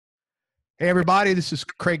Hey, everybody, this is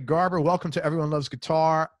Craig Garber. Welcome to Everyone Loves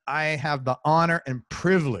Guitar. I have the honor and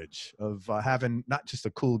privilege of having not just a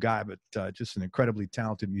cool guy, but just an incredibly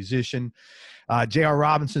talented musician. J.R.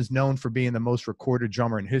 Robinson's known for being the most recorded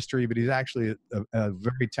drummer in history, but he's actually a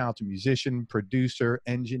very talented musician, producer,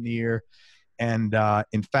 engineer. And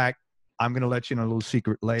in fact, I'm going to let you know a little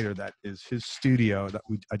secret later that is his studio that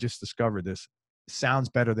I just discovered this. Sounds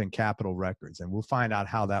better than Capitol Records, and we'll find out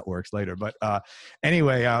how that works later. But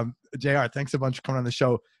anyway, JR, thanks a bunch for coming on the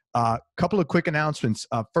show. Couple of quick announcements.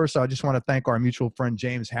 First, I just want to thank our mutual friend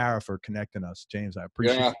James Harra for connecting us. James, I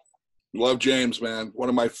appreciate it. Love James, man. One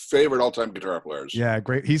of my favorite all-time guitar players. Yeah,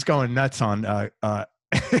 great. He's going nuts on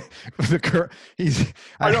he's.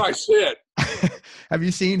 I know, I see it. Have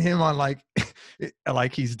you seen him on like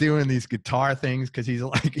he's doing these guitar things because he's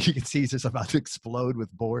like, you can see he's just about to explode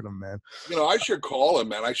with boredom, man. You know, I should call him,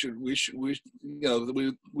 man. We've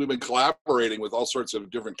been collaborating with all sorts of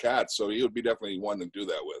different cats, so he would be definitely one to do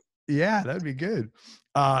that with. Yeah, that'd be good.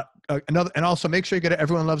 And also make sure you go to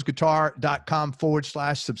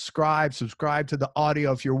everyonelovesguitar.com/subscribe. Subscribe to the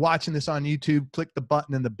audio. If you're watching this on YouTube, click the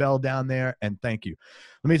button and the bell down there, and thank you.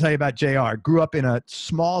 Let me tell you about JR. Grew up in a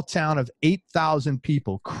small town of 8,000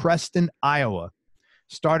 people, Creston, Iowa.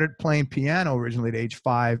 Started playing piano originally at age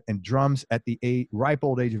 5 and drums at the ripe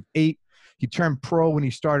old age of 8. He turned pro when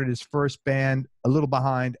he started his first band, a little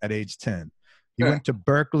behind, at age 10. He went to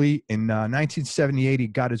Berkeley in 1978. He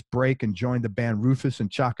got his break and joined the band Rufus and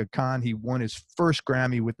Chaka. He won his first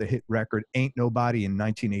Grammy with the hit record Ain't Nobody in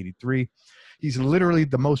 1983. He's literally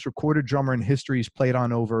the most recorded drummer in history. He's played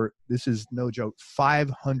on over, this is no joke,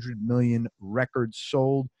 500 million records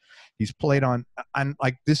sold. He's played on,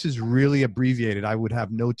 like, this is really abbreviated. I would have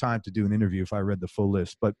no time to do an interview if I read the full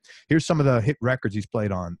list. But here's some of the hit records he's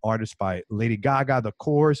played on. Artists by Lady Gaga, the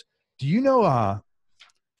Corrs. Do you know, I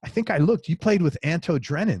think I looked. You played with Anto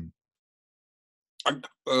Drennan. I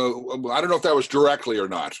don't know if that was directly or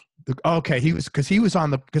not. Okay, he was on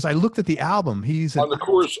the, because I looked at the album. He's on the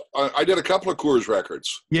Corrs. I did a couple of Corrs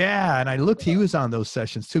records. Yeah, and I looked. He was on those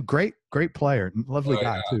sessions too. Great player, lovely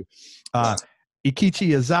guy too. Ikichi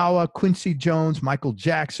Izawa, Quincy Jones, Michael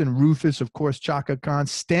Jackson, Rufus, of course, Chaka Khan,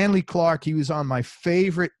 Stanley Clarke. He was on my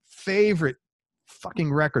favorite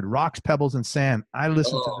fucking record, Rocks, Pebbles, and Sand. I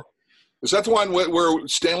listened to. Is that the one where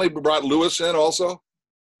Stanley brought Lewis in also?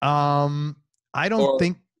 I don't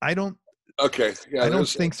think. Okay. Yeah, I don't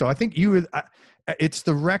think so. I think you were. It's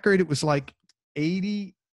the record. It was like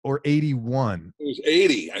 80 or 81. It was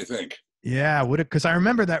 80, I think. Yeah, because I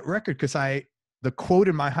remember that record because the quote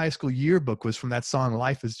in my high school yearbook was from that song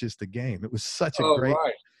 "Life Is Just a Game." It was such a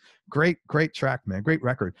great track, man. Great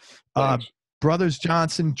record. Brothers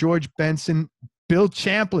Johnson, George Benson, Bill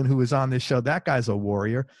Champlin, who was on this show. That guy's a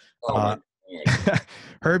warrior.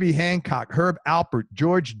 Herbie Hancock, Herb Alpert,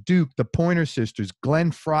 George Duke, the Pointer Sisters,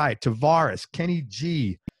 Glenn Frey, Tavares, Kenny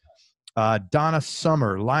G, Donna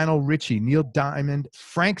Summer, Lionel Richie, Neil Diamond,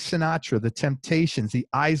 Frank Sinatra, The Temptations, the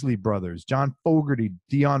Isley Brothers, John Fogerty,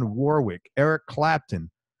 Dionne Warwick, Eric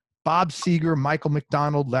Clapton, Bob Seger, Michael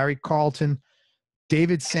McDonald, Larry Carlton,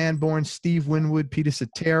 David Sanborn, Steve Winwood, Peter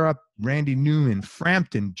Cetera, Randy Newman,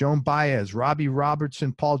 Frampton, Joan Baez, Robbie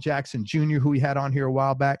Robertson, Paul Jackson Jr., who we had on here a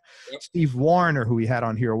while back, Steve Wariner, who we had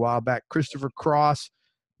on here a while back, Christopher Cross,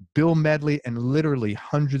 Bill Medley, and literally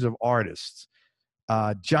hundreds of artists.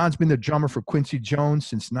 John's been the drummer for Quincy Jones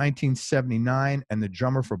since 1979 and the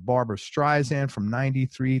drummer for Barbra Streisand from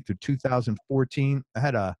 93 through 2014.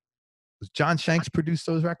 Was John Shanks produced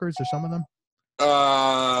those records or some of them?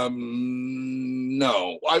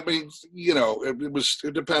 No. I mean,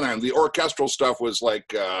 it depended on the orchestral stuff was like,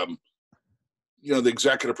 the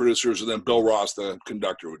executive producers, and then Bill Ross, the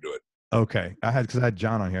conductor, would do it. Okay. Because I had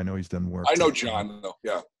John on here. I know he's done work. I know John, though.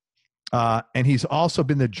 Yeah. And he's also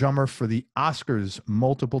been the drummer for the Oscars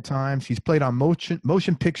multiple times. He's played on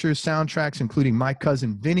motion pictures, soundtracks, including My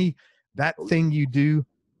Cousin Vinny, That Thing You Do,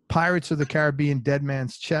 Pirates of the Caribbean, Dead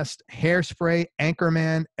Man's Chest, Hairspray,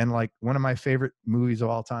 Anchorman, and like one of my favorite movies of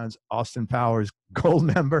all times, Austin Powers,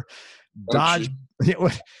 Goldmember, Dodge.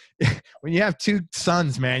 When you have two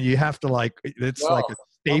sons, man, you have to like a staple.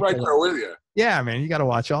 I'm right there with you. Yeah, man, you got to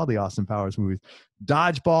watch all the Austin Powers movies.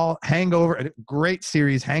 Dodgeball, Hangover, a great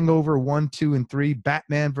series, Hangover 1, 2, and 3,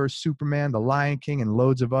 Batman vs. Superman, The Lion King, and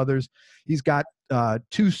loads of others. He's got 2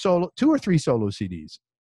 or 3 solo CDs.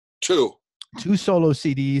 2 solo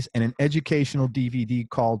CDs and an educational DVD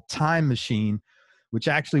called Time Machine, which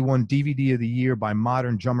actually won DVD of the Year by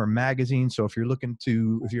Modern Drummer Magazine. So if you're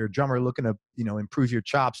a drummer looking to, improve your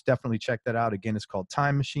chops, definitely check that out. Again, it's called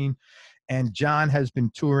Time Machine. And John has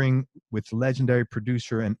been touring with legendary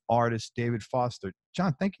producer and artist David Foster.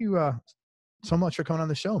 John, thank you so much for coming on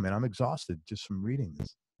the show, man. I'm exhausted just from reading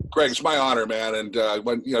this. Greg, it's my honor, man. And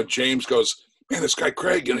when James goes, man, this guy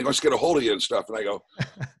Craig, he wants to get a hold of you and stuff, and I go,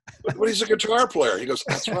 but he's a guitar player. He goes,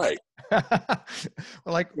 that's right. Well,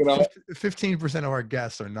 like 15% of our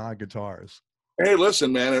guests are non-guitarists. Hey,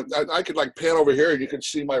 listen, man, I could like pan over here and you can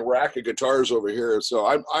see my rack of guitars over here. So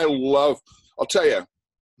I love, I'll tell you,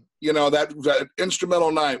 that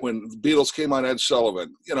instrumental night when the Beatles came on Ed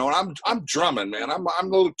Sullivan, and I'm drumming, man. I'm a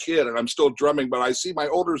little kid and I'm still drumming, but I see my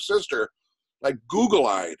older sister like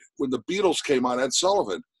Google-eyed when the Beatles came on Ed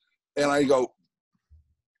Sullivan. And I go,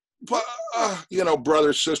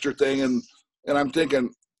 brother, sister thing. And I'm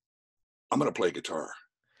thinking, I'm going to play guitar.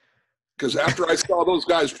 Because after I saw those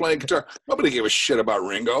guys playing guitar, nobody gave a shit about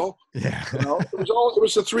Ringo. Yeah. It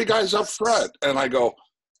was the three guys up front. And I go,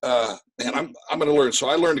 man, I'm going to learn. So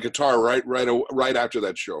I learned guitar right after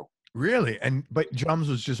that show. Really? But drums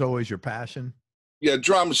was just always your passion? Yeah,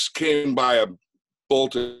 drums came by a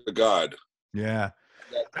bolt of God. Yeah.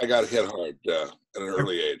 I got hit hard at an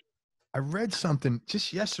early age. I read something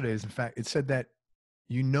just yesterday, as in fact, it said that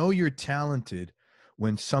you're talented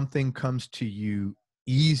when something comes to you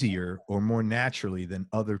easier or more naturally than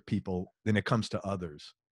than it comes to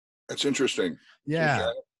others. That's interesting. Yeah.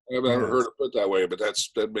 I haven't ever heard it put that way, but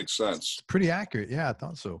that makes sense. It's pretty accurate. Yeah, I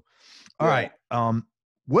thought so. All right.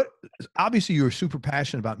 Obviously you were super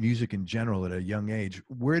passionate about music in general at a young age.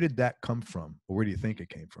 Where did that come from? Or where do you think it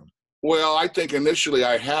came from? Well, I think initially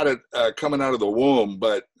I had it coming out of the womb,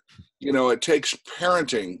 but it takes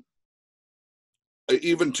parenting.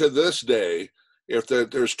 Even to this day, if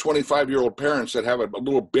there's 25-year-old parents that have a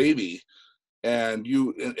little baby and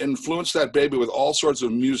you influence that baby with all sorts of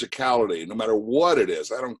musicality, no matter what it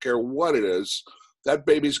is, I don't care what it is, that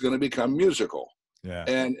baby's going to become musical. Yeah.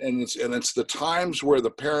 And it's the times where the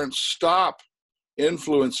parents stop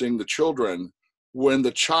influencing the children when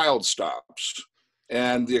the child stops.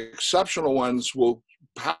 And the exceptional ones will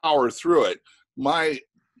power through it. My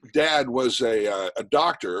dad was a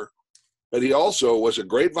doctor, but he also was a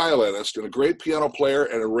great violinist and a great piano player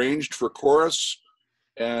and arranged for chorus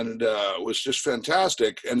and was just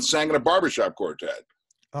fantastic and sang in a barbershop quartet.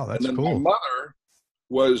 Oh, that's and then cool. My mother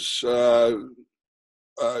was,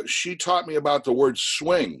 she taught me about the word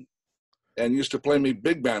swing and used to play me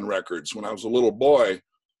big band records when I was a little boy.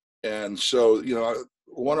 And so,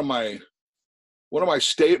 one of my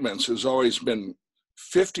statements has always been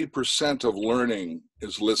 50% of learning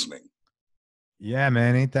is listening. Yeah,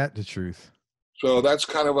 man. Ain't that the truth? So that's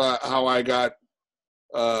kind of how I got,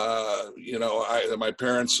 my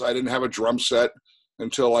parents, I didn't have a drum set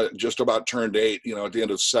until I just about turned 8, at the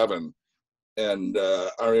end of 7. And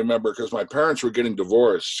I remember because my parents were getting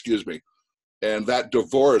divorced, and that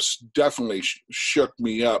divorce definitely shook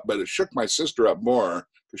me up, but it shook my sister up more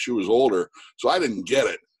because she was older. So I didn't get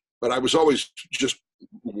it. But I was always just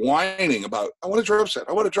whining about, I want a drum set.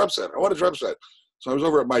 I want a drum set. I want a drum set. So I was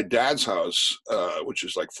over at my dad's house, which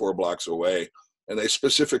is like 4 blocks away. And they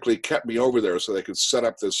specifically kept me over there so they could set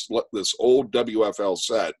up this old WFL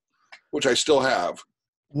set, which I still have.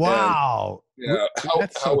 Wow. And,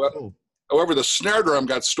 that's so cool. However, the snare drum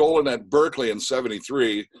got stolen at Berkeley in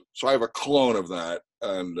 '73. So I have a clone of that.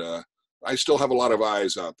 And I still have a lot of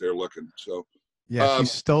eyes out there looking. So. Yeah, if you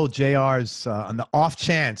stole JR's on the off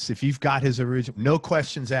chance, if you've got his original, no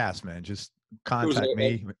questions asked, man. Just contact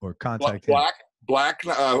me or contact him. Black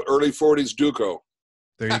early 40s Duco.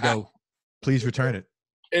 There you go. Please return it.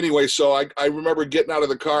 Anyway, so I remember getting out of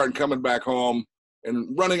the car and coming back home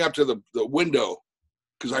and running up to the window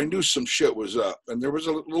because I knew some shit was up. And there was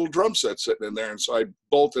a little drum set sitting in there. And so I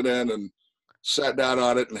bolted in and sat down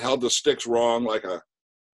on it and held the sticks wrong like a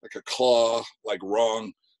claw, like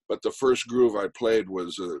wrong. But the first groove I played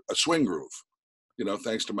was a swing groove,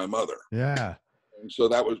 thanks to my mother. Yeah. And so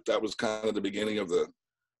that was kind of the beginning of the,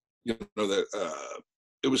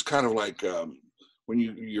 it was kind of like when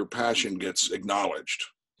your passion gets acknowledged.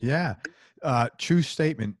 Yeah. True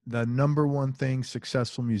statement. The number one thing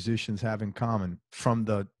successful musicians have in common from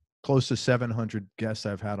the close to 700 guests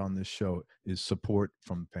I've had on this show is support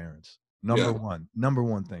from parents. Number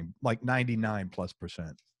one thing, like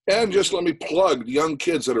 99+%. And just let me plug young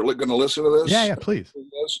kids that are going to listen to this. Yeah, please.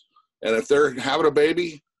 And if they're having a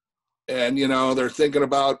baby and, they're thinking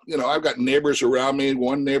about, I've got neighbors around me,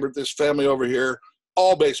 one neighbor, this family over here,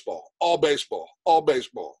 all baseball, all baseball, all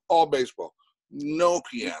baseball, all baseball, no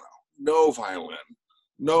piano, no violin,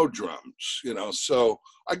 no drums, So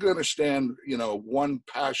I can understand, one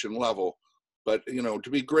passion level, but, to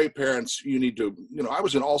be great parents, you need to, I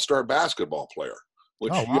was an all-star basketball player,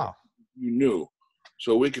 which you knew.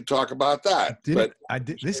 So we could talk about that.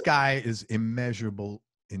 This guy is immeasurable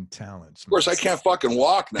in talent. Of course, I can't fucking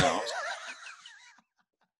walk now.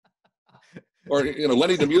 Or,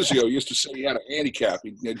 Lenny DiMuzio used to say he had a handicap.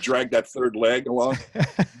 He'd drag that third leg along.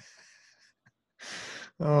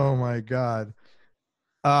 Oh my God.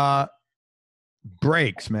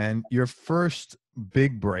 Breaks, man. Your first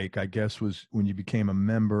big break, I guess, was when you became a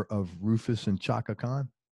member of Rufus and Chaka Khan.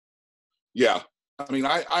 Yeah. I mean,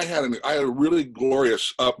 I had a really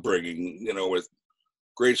glorious upbringing, with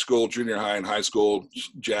grade school, junior high, and high school,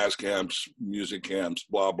 jazz camps, music camps,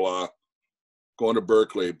 blah, blah, going to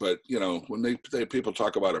Berkeley. But, when people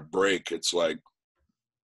talk about a break, it's like,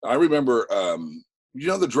 I remember,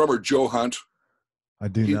 the drummer Joe Hunt? I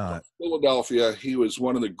do not. From Philadelphia. He was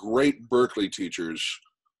one of the great Berkeley teachers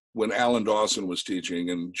when Alan Dawson was teaching.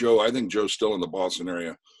 And I think Joe's still in the Boston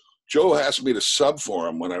area. Joe asked me to sub for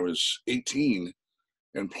him when I was 18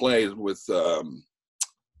 and played with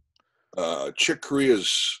Chick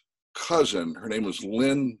Corea's cousin. Her name was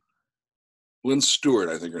Lynn Stewart,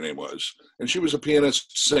 I think her name was. And she was a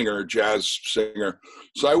pianist, singer, jazz singer.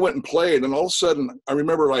 So I went and played, and all of a sudden I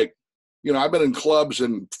remember, I've been in clubs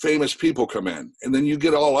and famous people come in, and then you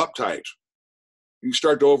get all uptight. You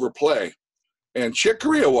start to overplay. And Chick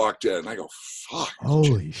Corea walked in, and I go, fuck.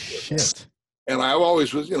 Holy shit. And I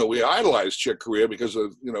always was, we idolized Chick Corea because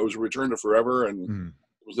of, it was Return to Forever, and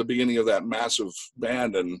it was the beginning of that massive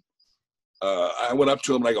band. And I went up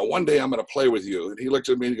to him and I go, one day I'm going to play with you. And he looked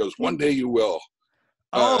at me and he goes, one day you will.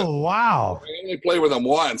 Oh, wow. I only played with him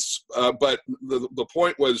once, but the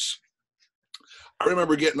point was, I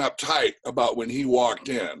remember getting uptight about when he walked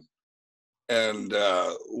in. And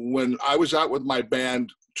when I was out with my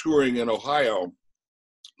band touring in Ohio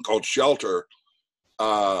called Shelter,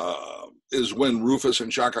 is when Rufus and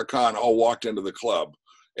Chaka Khan all walked into the club.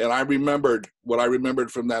 And what I remembered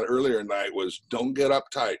from that earlier night was, don't get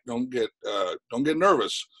uptight. Don't get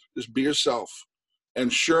nervous. Just be yourself.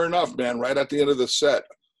 And sure enough, man, right at the end of the set,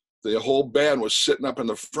 the whole band was sitting up in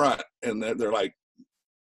the front, and they're like,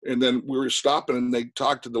 and then we were stopping, and they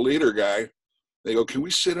talked to the leader guy. They go, can we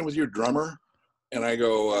sit in with your drummer? And I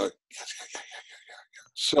go, yeah.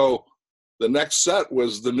 So the next set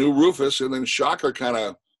was the new Rufus, and then Shocker kind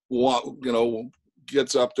of,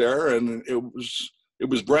 gets up there, and it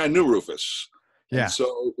was brand new Rufus. Yeah. And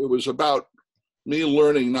so it was about me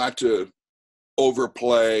learning not to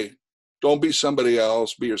overplay. Don't be somebody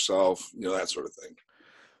else. Be yourself. That sort of thing.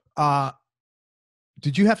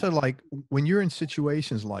 Did you have to, when you're in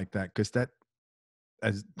situations like that, because that,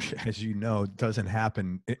 as you know, doesn't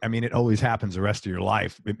happen. I mean, it always happens the rest of your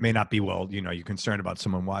life. It may not be, you're concerned about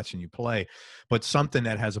someone watching you play, but something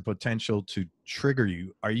that has a potential to trigger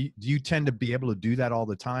you. Do you tend to be able to do that all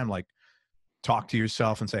the time? Like, talk to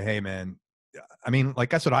yourself and say, hey, man, I mean,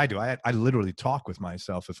 that's what I do. I literally talk with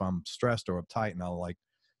myself if I'm stressed or uptight, and I'll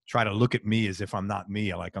try to look at me as if I'm not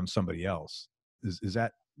me, like I'm somebody else. Is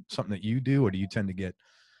that something that you do, or do you tend to get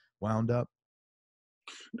wound up?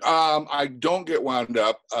 I don't get wound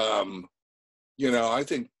up. I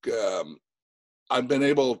think I've been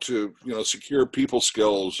able to, secure people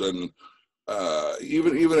skills, and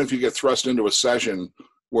even if you get thrust into a session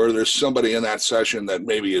where there's somebody in that session that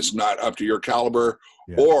maybe is not up to your caliber,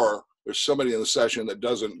 or there's somebody in the session that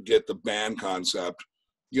doesn't get the band concept,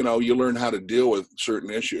 you learn how to deal with certain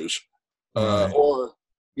issues. Right. Or,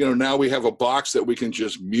 now we have a box that we can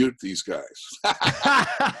just mute these guys.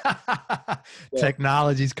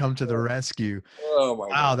 Technology's come to the rescue. Oh my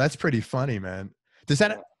wow, God. that's pretty funny, man. Does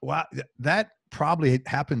that, wow, that probably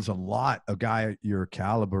happens a lot, a guy your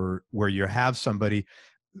caliber, where you have somebody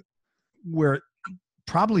where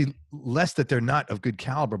probably less that they're not of good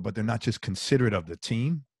caliber, but they're not just considerate of the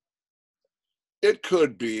team. It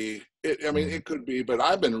could be. It could be, but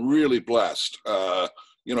I've been really blessed,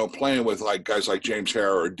 playing with guys like James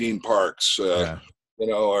Harrow or Dean Parks, or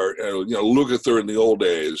Lukather in the old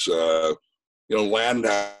days,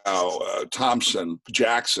 Landau, Thompson,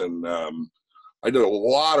 Jackson. I did a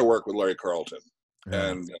lot of work with Larry Carlton,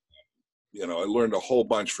 and I learned a whole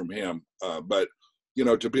bunch from him. But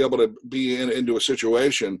to be able to be into a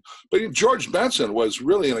situation, but George Benson was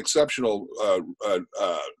really an exceptional,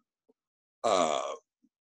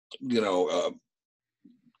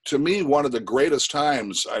 to me, one of the greatest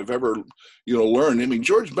times I've ever, learned. I mean,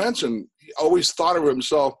 George Benson always thought of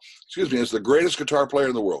himself, as the greatest guitar player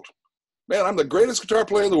in the world. Man, I'm the greatest guitar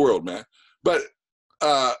player in the world, man. But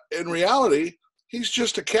in reality, he's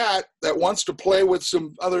just a cat that wants to play with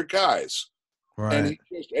some other guys. Right.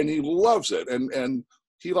 And he loves it. And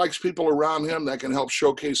he likes people around him that can help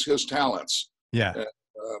showcase his talents. Yeah. And,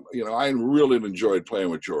 I really enjoyed playing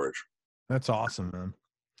with George. That's awesome, man.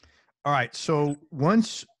 All right. So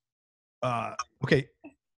once, okay,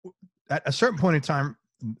 at a certain point in time,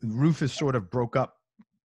 Rufus sort of broke up.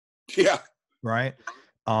 Yeah. Right.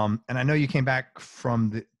 And I know you came back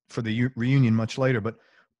for the reunion much later, but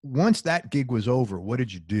once that gig was over, what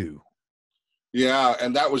did you do? Yeah,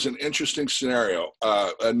 and that was an interesting scenario.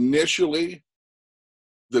 Initially,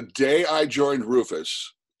 the day I joined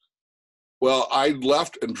Rufus, well, I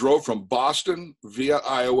left and drove from Boston via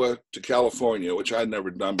Iowa to California, which I'd never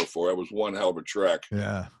done before. It was one hell of a trek.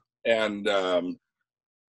 Yeah. And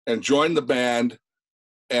joined the band,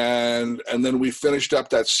 and then we finished up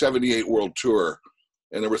that '78 World Tour,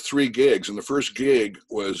 and there were 3 gigs, and the first gig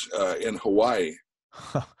was in Hawaii.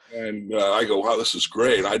 And I go, wow, this is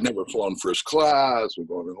great. I'd never flown first class. We're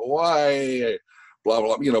going to Hawaii, blah,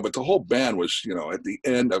 blah, blah. But the whole band was, at the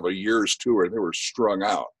end of a year's tour, they were strung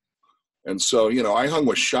out. And so, I hung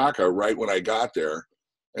with Chaka right when I got there.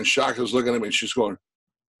 And Chaka's looking at me and she's going,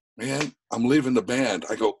 man, I'm leaving the band.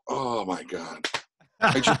 I go, oh, my God.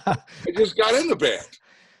 I just got in the band.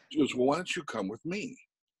 She goes, well, why don't you come with me?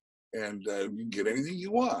 And you can get anything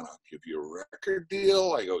you want. I'll give you a record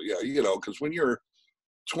deal. I go, yeah, because when you're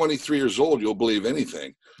 23 years old, you'll believe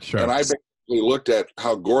anything. Sure. And I basically looked at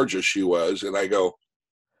how gorgeous she was, and I go,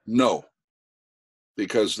 no,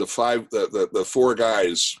 because the 4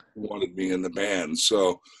 guys wanted me in the band.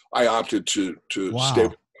 So I opted to stay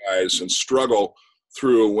with the guys and struggle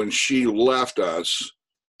through when she left us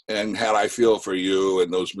and Had I Feel For You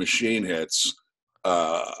and those Machine hits,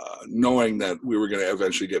 knowing that we were going to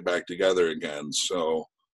eventually get back together again. So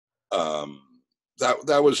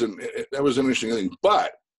that was an interesting thing.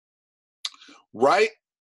 But right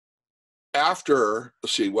after,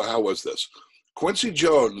 let's see, well, how was this? Quincy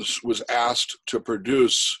Jones was asked to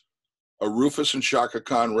produce a Rufus and Chaka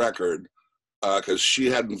Khan record because she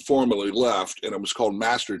hadn't formally left, and it was called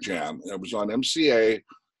Master Jam, and it was on MCA,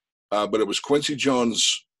 but it was Quincy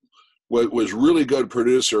Jones was really good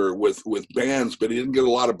producer with bands, but he didn't get a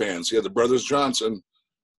lot of bands. He had the Brothers Johnson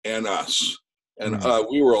and us, and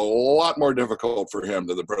we were a lot more difficult for him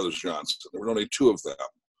than the Brothers Johnson. There were only 2 of them.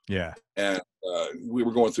 Yeah. And we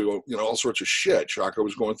were going through, all sorts of shit. Chaka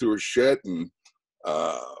was going through her shit, and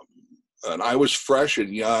I was fresh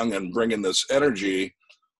and young and bringing this energy.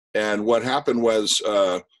 And what happened was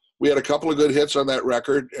we had a couple of good hits on that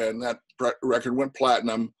record, and that record went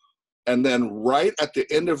platinum. And then right at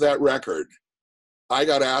the end of that record, I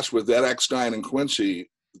got asked with Ed Eckstein and Quincy,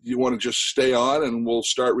 you want to just stay on and we'll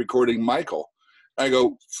start recording Michael? I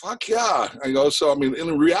go, fuck yeah. I go, so,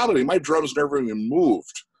 in reality, my drums never even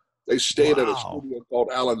moved. They stayed at a studio called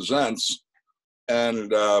Alan Zentz,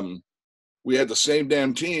 and we had the same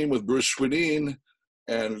damn team with Bruce Swedeen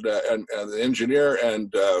and the engineer,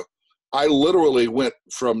 and I literally went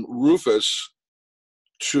from Rufus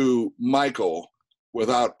to Michael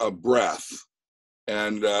without a breath,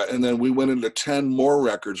 and then we went into 10 more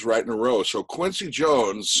records right in a row. So Quincy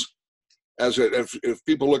Jones, if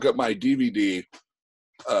people look at my DVD,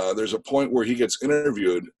 there's a point where he gets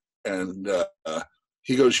interviewed, and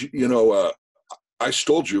he goes, I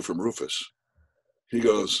stole you from Rufus. He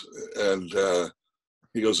goes, it's the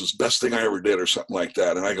best thing I ever did, or something like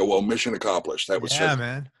that. And I go, well, mission accomplished. That was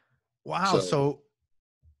man. Wow. So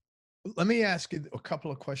let me ask you a couple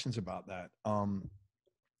of questions about that.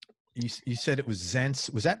 You said it was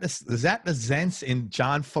Zentz. Was that the Zentz in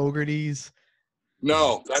John Fogerty's?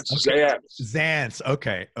 No, that's okay. Zantz. Zantz.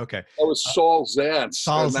 Okay. That was Saul Zantz.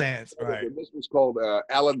 Saul Zantz, right. This was called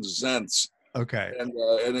Alan Zentz. Okay. And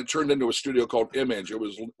it turned into a studio called Image. It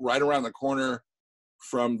was right around the corner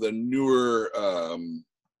from the newer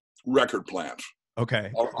record plant.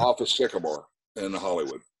 Okay. Off of Sycamore in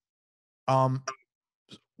Hollywood.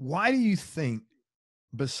 Why do you think,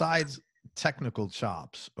 besides technical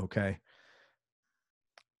chops, okay,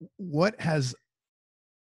 what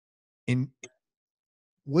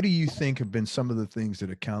do you think have been some of the things that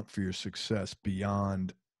account for your success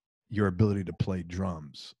beyond your ability to play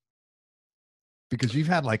drums? Because you've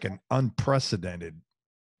had like an unprecedented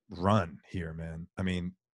run here, man.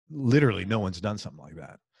 Literally no one's done something like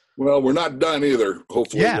that. Well, we're not done either,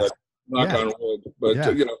 hopefully. Yeah. Knock on wood. But,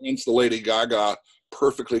 hence the Lady Gaga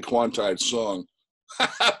perfectly quantized song.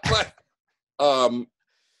 But,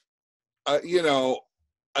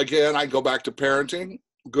 again, I go back to parenting,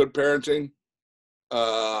 good parenting.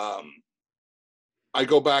 I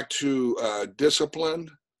go back to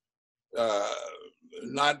discipline,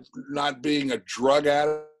 not being a drug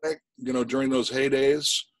addict, during those heydays,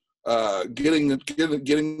 getting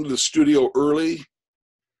to the studio early,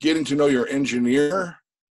 getting to know your engineer,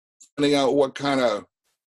 finding out what kind of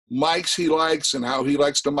mics he likes and how he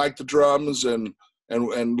likes to mic the drums, and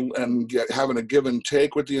having a give and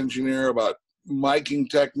take with the engineer about miking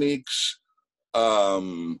techniques.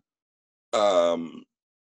 When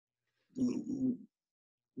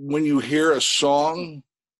you hear a song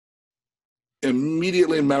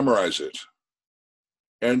immediately memorize it.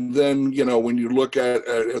 And then, you know, when you look at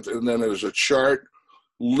it, and then there's a chart,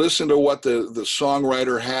 listen to what the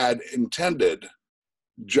songwriter had intended.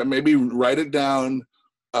 Maybe write it down,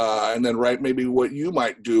 and then write maybe what you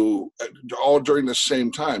might do, all during the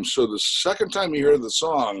same time. So the second time you hear the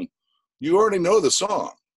song, you already know the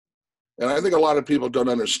song. And I think a lot of people don't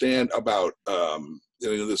understand about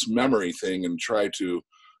you know, this memory thing, and try to,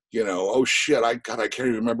 you know, oh shit, I can't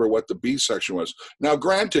even remember what the B section was. Now,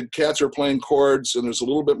 granted, cats are playing chords, and there's a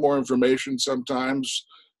little bit more information sometimes,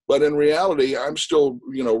 but in reality, I'm still,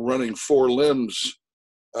 you know, running four limbs,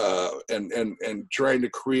 and trying to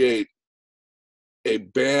create a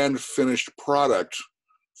band finished product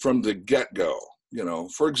from the get-go. You know,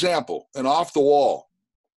 for example, an Off the Wall,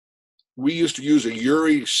 we used to use a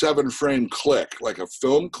Uri 7-frame click, like a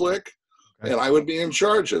film click. And I would be in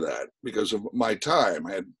charge of that because of my time.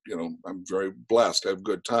 I had, you know, I'm very blessed. I have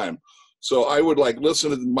good time. So I would like listen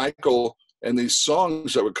to Michael and these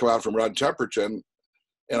songs that would come out from Rod Temperton.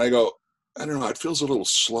 And I go, I don't know, it feels a little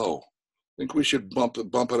slow. I think we should bump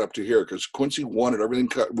it up to here, because Quincy wanted everything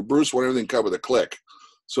cut. Bruce wanted everything cut with a click,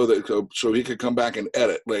 so he could come back and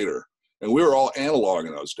edit later. And we were all analog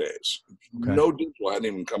in those days. Okay. No digital hadn't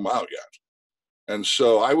even come out yet. And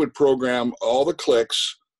so I would program all the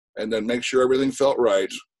clicks and then make sure everything felt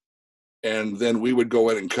right. And then we would go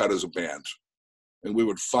in and cut as a band. And we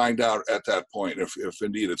would find out at that point if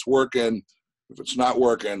indeed it's working. If it's not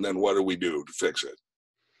working, then what do we do to fix it?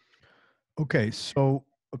 Okay, so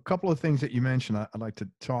a couple of things that you mentioned I'd like to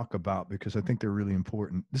talk about, because I think they're really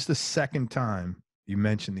important. This is the second time you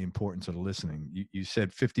mentioned the importance of listening. You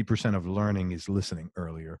said 50% of learning is listening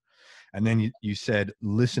earlier. And then you said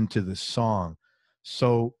listen to the song.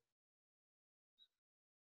 So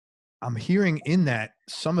I'm hearing in that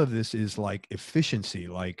some of this is like efficiency,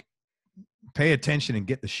 like pay attention and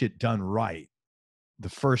get the shit done right the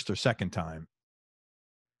first or second time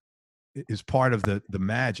is part of the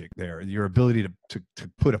magic there. Your ability to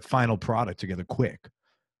put a final product together quick.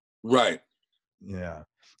 Right. Yeah.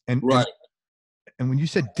 And right. And when you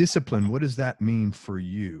said discipline, what does that mean for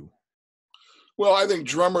you? Well, I think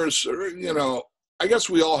drummers, you know, I guess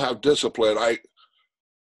we all have discipline. I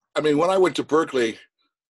mean, when I went to Berkeley,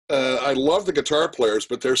 I love the guitar players,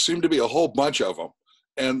 but there seemed to be a whole bunch of them.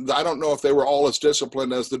 And I don't know if they were all as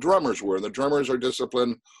disciplined as the drummers were. The drummers are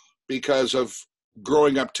disciplined because of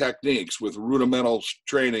growing up techniques with rudimental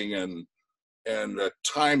training and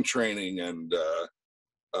time training and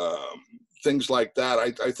things like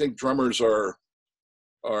that. I think drummers are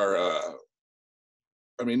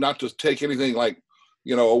I mean, not to take anything like,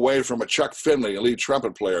 you know, away from a Chuck Finley, a lead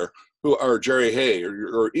trumpet player, or Jerry Hay,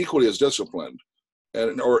 or equally as disciplined,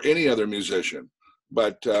 or any other musician.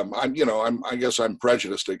 But I guess I'm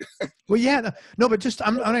prejudiced. Well, yeah, no, but just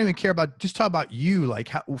I don't even care about. Just talk about you. Like,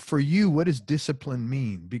 how, for you, what does discipline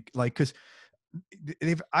mean? Because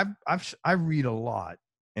I read a lot,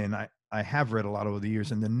 and I have read a lot over the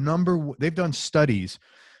years, and they've done studies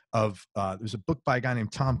of there's a book by a guy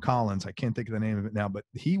named Tom Collins. I can't think of the name of it now, but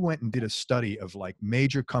he went and did a study of like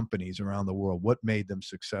major companies around the world, what made them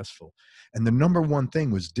successful, and the number one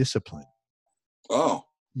thing was discipline. Oh.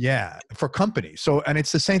 Yeah, for companies. So, and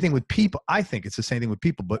it's the same thing with people. I think it's the same thing with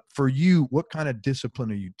people. But for you, what kind of discipline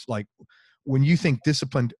are you like? When you think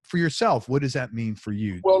disciplined for yourself, what does that mean for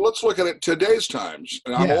you? Well, let's look at it today's times.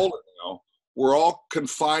 And I'm older now. We're all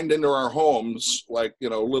confined into our homes like, you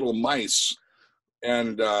know, little mice.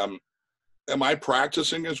 And am I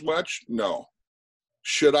practicing as much? No.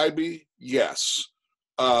 Should I be? Yes.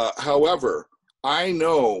 However, I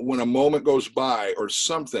know when a moment goes by or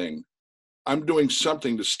something, I'm doing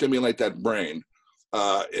something to stimulate that brain.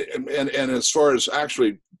 And as far as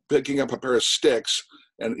actually picking up a pair of sticks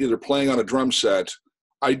and either playing on a drum set,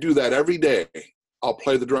 I do that every day. I'll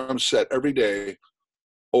play the drum set every day,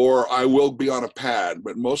 or I will be on a pad,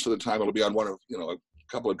 but most of the time it'll be on one of, you know, a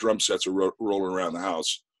couple of drum sets are rolling around the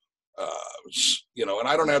house. You know, and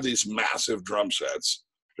I don't have these massive drum sets.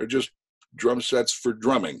 They're just drum sets for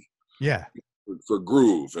drumming. Yeah. For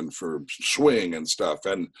groove and for swing and stuff.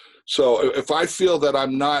 And so if I feel that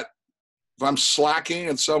if I'm slacking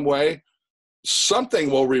in some way, something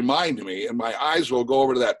will remind me and my eyes will go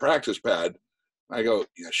over to that practice pad. I go,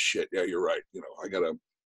 yeah, shit. Yeah, you're right. You know,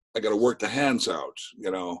 I gotta work the hands out,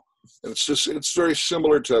 you know, and it's very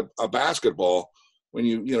similar to a basketball. When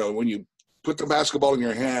you put the basketball in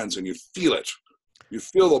your hands and you feel it, you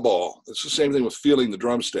feel the ball. It's the same thing with feeling the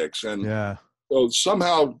drumsticks. And yeah. So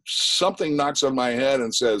somehow something knocks on my head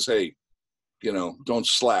and says, hey, you know, don't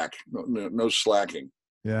slack. No slacking.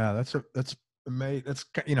 Yeah, that's amazing. That's,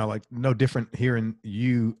 you know, like no different hearing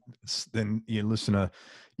you than you listen to,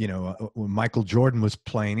 when Michael Jordan was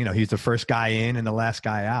playing, he's the first guy in and the last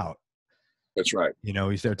guy out. That's right.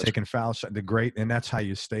 He's there taking foul shots. And that's how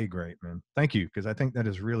you stay great, man. Thank you, because I think that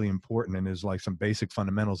is really important, and there's like some basic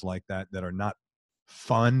fundamentals like that are not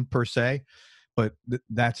fun per se, but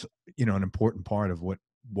that's an important part of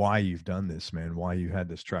why you've done this, man. Why you had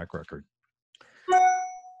this track record.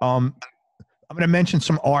 I'm going to mention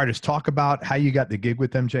some artists. Talk about how you got the gig with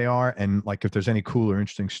them, JR, and like if there's any cool or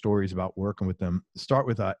interesting stories about working with them. Start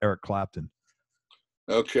with Eric Clapton.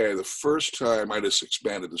 Okay, the first time I just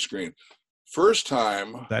expanded the screen. First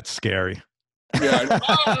time. That's scary. Yeah.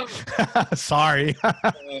 Sorry. No,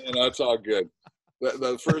 it's all good.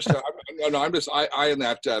 The first time. No, I'm just I in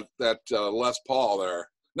that Les Paul there.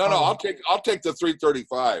 No, I'll take the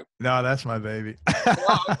 335. No, that's my baby.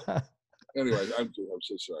 Anyway, I'm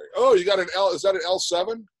so sorry. Oh, you got an L? Is that an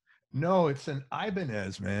L7? No, it's an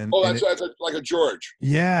Ibanez, man. Oh, that's like a George.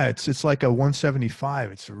 Yeah, it's like a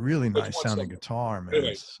 175. It's a really nice sounding guitar, man.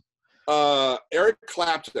 Anyways, Eric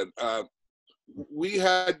Clapton. We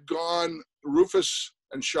had gone. Rufus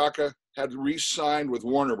and Chaka had re-signed with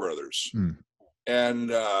Warner Brothers, and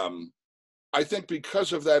I think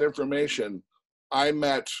because of that information, I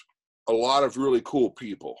met a lot of really cool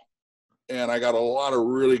people. And I got a lot of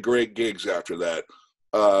really great gigs after that.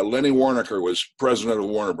 Lenny Warnaker was president of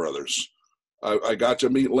Warner Brothers. I got to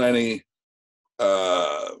meet Lenny,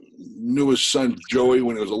 knew his son Joey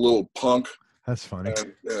when he was a little punk. That's funny.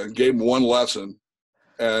 And gave him one lesson.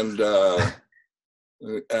 But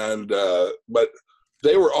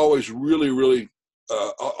they were always really, really,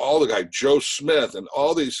 all the guy, Joe Smith and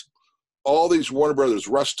all these Warner Brothers,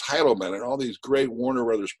 Russ Titleman and all these great Warner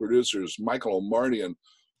Brothers producers, Michael O'Marty,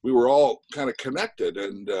 we were all kind of connected,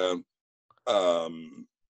 and I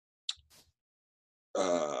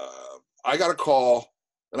got a call,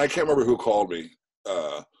 and I can't remember who called me,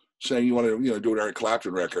 saying you want to do an Eric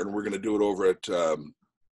Clapton record, and we're going to do it over at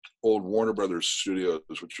old Warner Brothers Studios,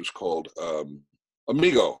 which was called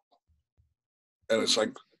Amigo. And it's like,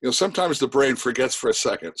 sometimes the brain forgets for a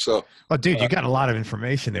second. So, dude, you got a lot of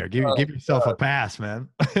information there. Give yourself a pass, man.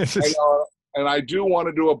 I know. And I do want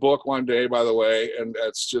to do a book one day, by the way, and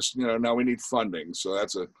that's just, now we need funding. So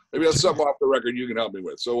maybe that's something off the record you can help me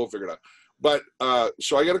with. So we'll figure it out. But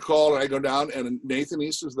so I get a call and I go down and Nathan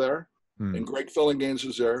East is there and Greg Fillinganes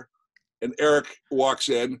is there. And Eric walks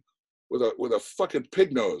in with a fucking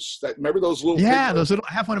pig nose. Remember those little pig those little,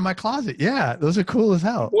 I have one in my closet. Yeah, those are cool as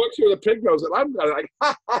hell. Walks with a pig nose and I'm like,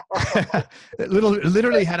 it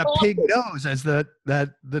literally had a pig nose as the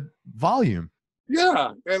volume.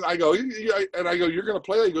 Yeah, and I go, you're going to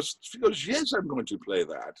play that? He goes, yes, I'm going to play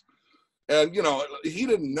that. And, he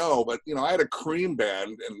didn't know, but, I had a cream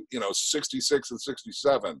band in, 66 and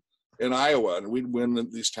 67 in Iowa, and we'd win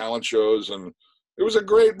these talent shows, and it was a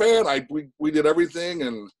great band. We did everything,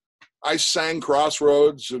 and I sang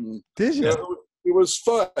Crossroads, and did you? It was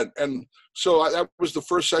fun. And so that was the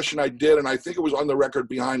first session I did, and I think it was on the record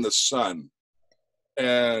Behind the Sun.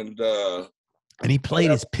 And he played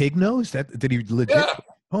his pig nose? Did he legit? Yeah,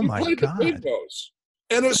 oh my God. The pig nose.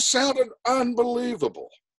 And it sounded unbelievable.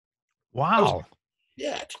 Wow.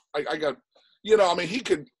 I got, he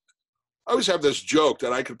could, I always have this joke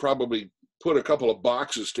that I could probably put a couple of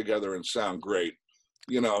boxes together and sound great.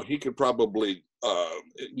 He could probably,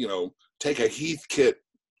 take a Heathkit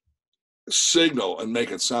signal and make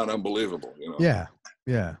it sound unbelievable. Yeah.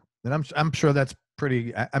 And I'm sure that's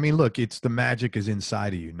pretty. I mean, look, it's the magic is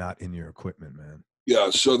inside of you, not in your equipment, man.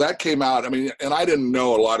 Yeah. So that came out. I mean, and I didn't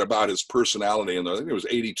know a lot about his personality, and I think it was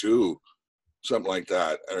 82, something like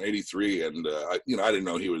that, or 83, and I didn't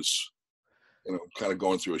know he was, kind of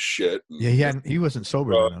going through his shit. And, he wasn't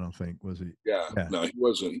sober then, I don't think, was he? Yeah. No, he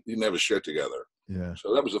wasn't. He didn't have his shit together. Yeah.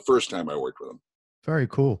 So that was the first time I worked with him. Very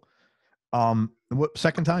cool. What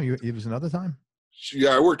second time? It was another time? Yeah,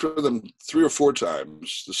 I worked with him 3 or 4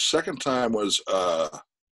 times. The second time was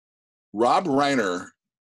Rob Reiner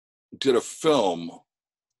did a film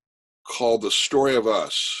called The Story of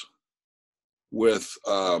Us with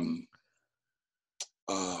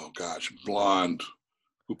blonde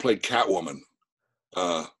who played Catwoman.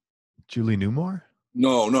 Julie Newmar?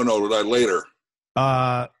 No, later.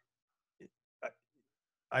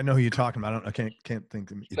 I know who you're talking about. I can't think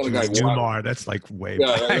of Julie Newmar. That's like way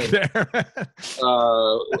back there.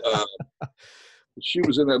 She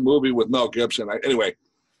was in that movie with Mel Gibson. And it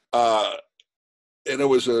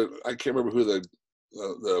was I can't remember who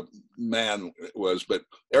the man was, but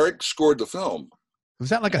Eric scored the film. Was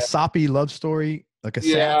that like a soppy love story? Like a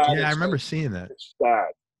sad? Yeah, I remember seeing that. It's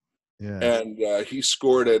sad. Yeah. And he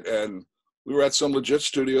scored it, and we were at some legit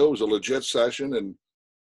studio. It was a legit session, and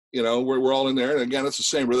we're all in there. And again, it's the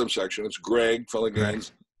same rhythm section. It's Greg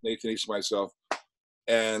Fillinganes, Nathan East, myself,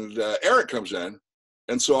 and Eric comes in,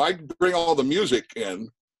 and so I bring all the music in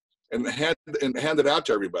and hand it out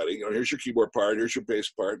to everybody. You know, here's your keyboard part, here's your bass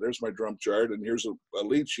part, there's my drum chart, and here's a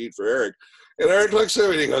lead sheet for Eric. And Eric looks at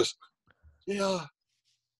me and he goes, "Yeah,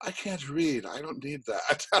 I can't read. I don't need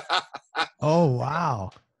that." Oh,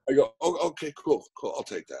 wow. I go, "Oh, okay, cool. I'll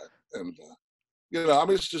take that." And you know, I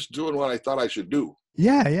was just doing what I thought I should do.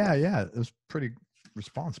 Yeah. It was pretty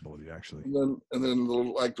responsible of you, actually. And then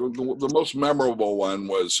like the most memorable one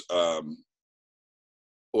was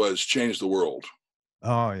 "Change the World."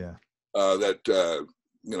 Oh yeah. That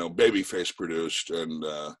you know, Babyface produced, and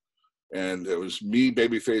it was me,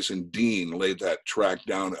 Babyface, and Dean laid that track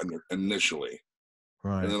down initially,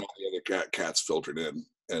 Right. and then all the other cats filtered in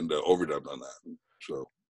and overdubbed on that. So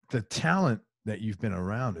the talent that you've been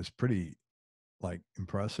around is pretty like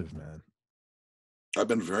impressive, man. I've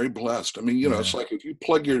been very blessed. I mean, you know, it's like if you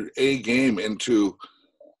plug your A game into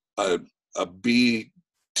a B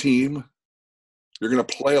team, you're going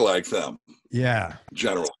to play like them. Yeah.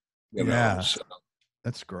 Generally. You know, so.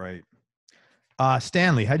 That's great.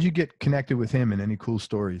 Stanley, how'd you get connected with him, and any cool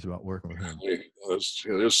stories about working with him?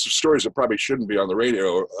 There's stories that probably shouldn't be on the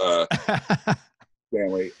radio,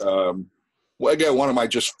 Stanley. Well, again, one of my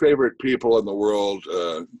just favorite people in the world,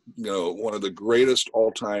 you know, one of the greatest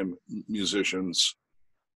all-time musicians.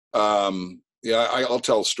 Yeah, I'll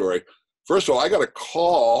tell a story. First of all, I got a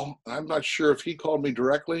call. I'm not sure if he called me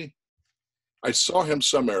directly. I saw him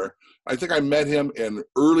somewhere. I think I met him in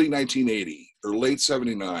early 1980 or late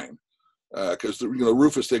 79, because the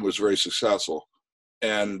Rufus thing was very successful.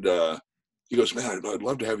 And he goes, "Man, I'd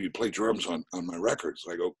love to have you play drums on my records."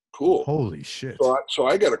 I go, "Cool." Holy shit. So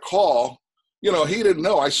I get a call. You know, he didn't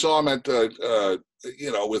know. I saw him at,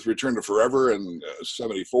 you know, with Return to Forever in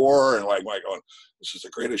 74, and like going, "This is the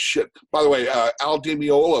greatest shit." By the way, Al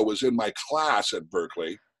DiMeola was in my class at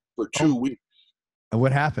Berkeley for 2 weeks. And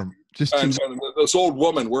what happened? And this old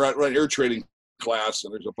woman, we're at air trading class,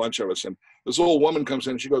 and there's a bunch of us, and this old woman comes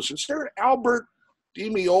in and she goes, "Is there an Albert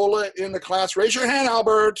DiMeola in the class? Raise your hand,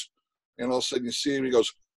 Albert." And all of a sudden you see him, he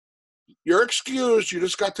goes, "You're excused. You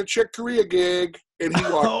just got the Chick Corea gig." And he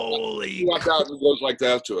walked out and goes like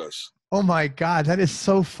that to us. Oh my God, that is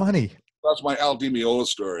so funny. That's my Al DiMeola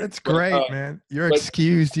story. That's great, man. You're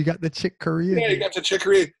excused. You got the Chick Corea. Yeah, you got the Chick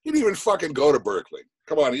Corea. He didn't even fucking go to Berkeley.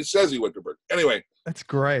 Come on, he says he went to Berkeley. Anyway. That's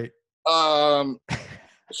great.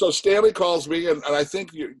 So Stanley calls me, and I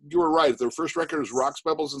think you were right. Their first record was Rocks,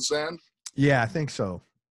 Pebbles, and Sand. Yeah, I think so.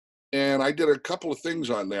 And I did a couple of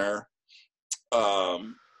things on there.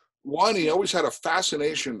 One, he always had a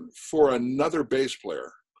fascination for another bass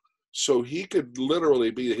player. So he could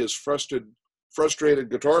literally be his frustrated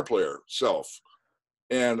guitar player self.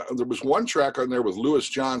 And there was one track on there with Louis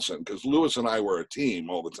Johnson, because Louis and I were a team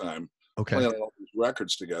all the time, playing all these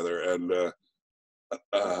records together. And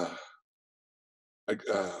it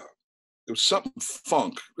was something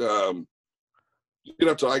funk. Somebody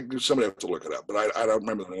have to look it up, but I don't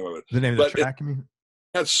remember the name of it. The name of the track, you mean?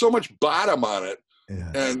 It had so much bottom on it.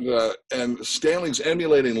 Yeah. And Stanley's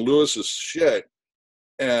emulating Lewis's shit.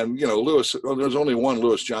 And, you know, Lewis, there's only one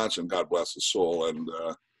Louis Johnson, God bless his soul. And,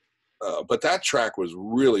 but that track was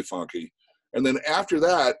really funky. And then after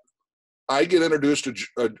that, I get introduced to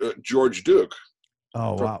George Duke.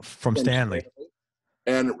 Oh, wow. From Stanley.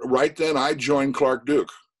 And right then I joined Clarke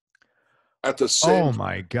Duke at the same. Oh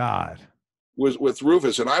my God. With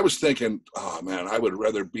Rufus. And I was thinking, oh man, I would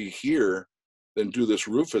rather be here than do this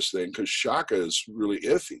Rufus thing, because Chaka is really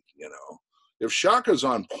iffy, you know. If Chaka's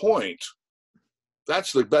on point,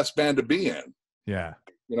 that's the best band to be in. Yeah.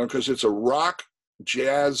 You know, because it's a rock,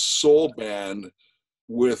 jazz, soul band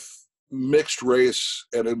with mixed race,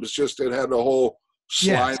 and it had a whole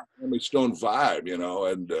Sly Family Stone vibe, you know,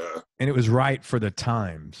 and it was right for the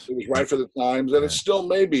times. It was right for the times, and it still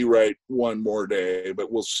may be right one more day, but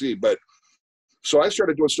we'll see. But so I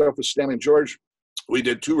started doing stuff with Stanley and George. We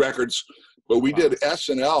did 2 records, but we did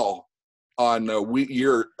SNL on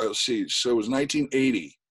year C. So it was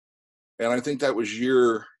 1980, and I think that was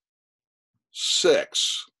year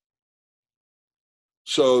 6.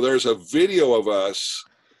 So there's a video of us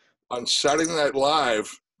on Saturday Night Live,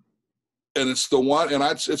 and it's the one, and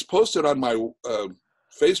it's posted on my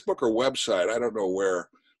Facebook or website. I don't know where.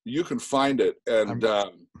 You can find it. And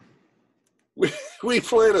we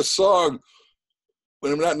played a song.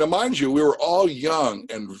 Now, mind you, we were all young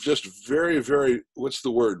and just very, very, what's the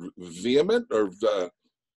word, vehement or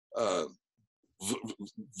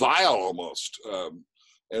vile almost.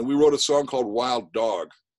 And we wrote a song called Wild Dog,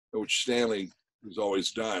 which Stanley has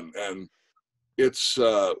always done. And it's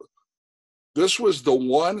this was the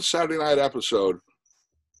one Saturday night episode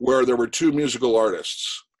where there were 2 musical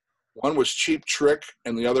artists. One was Cheap Trick,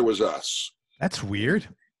 and the other was us. That's weird.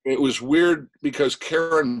 It was weird because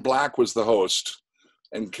Karen Black was the host,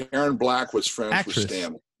 and Karen Black was friends with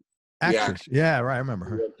Stanley. Actress. Yeah, right. I remember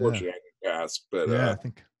her. Unfortunately, I think passed, but I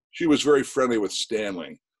think she was very friendly with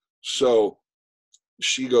Stanley. So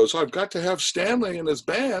she goes, I've got to have Stanley in his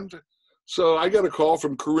band. So I got a call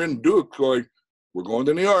from Corinne Duke going, we're going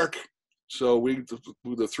to New York. So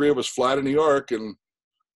the three of us fly to New York, and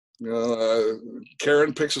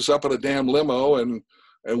Karen picks us up in a damn limo, and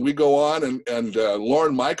we go on, and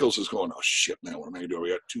Lorne Michaels is going, oh shit, man, what am I gonna do?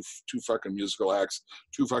 We got two fucking musical acts.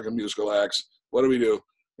 What do we do?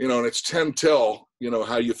 And it's 10 till,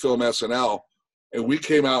 how you film SNL. And we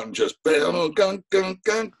came out and just you'll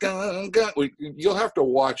have to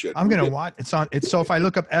watch it. I'm gonna watch. So if I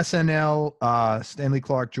look up SNL, Stanley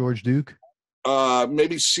Clarke, George Duke,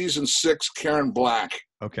 maybe season 6, Karen Black.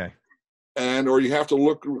 Okay. Or you have to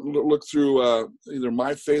look through either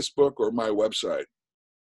my Facebook or my website.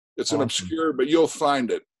 It's an obscure, but you'll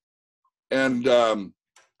find it. And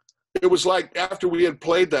it was like after we had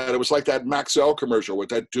played that, it was like that Maxell commercial with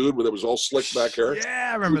that dude with it was all slicked back hair.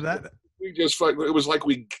 Yeah, I remember that. It was like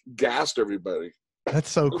we gassed everybody. That's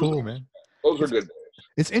so cool, man. Those were good days.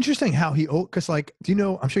 It's interesting how because I'm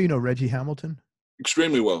sure you know Reggie Hamilton?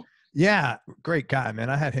 Extremely well. Yeah, great guy, man.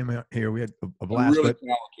 I had him here. We had a blast. Really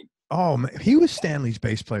talented. Oh, man, he was Stanley's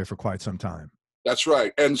bass player for quite some time. That's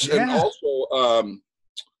right. And also,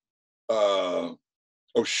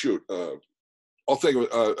 I'll think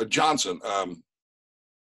of Johnson.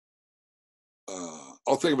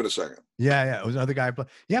 I'll think of it in a second. Yeah. It was another guy.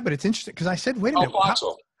 Yeah, but it's interesting because I said, wait a minute.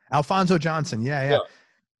 Alfonso Johnson. Yeah.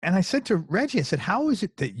 And I said to Reggie, I said, how is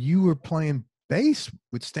it that you were playing bass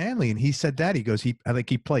with Stanley? And he said that. He goes, I think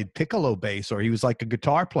he played piccolo bass, or he was like a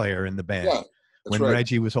guitar player in the band. Yeah, when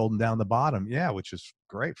Reggie was holding down the bottom. Yeah, which is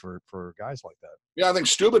great for guys like that. Yeah, I think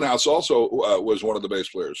Steubenhouse also was one of the bass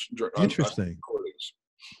players. Interesting.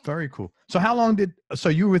 Very cool. So so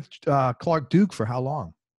you were with Clarke Duke for how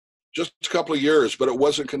long? Just a couple of years, but it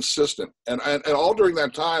wasn't consistent. And all during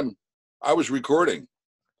that time, I was recording.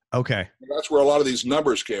 Okay. That's where a lot of these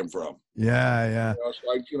numbers came from. Yeah.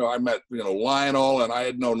 So I met, Lionel, and I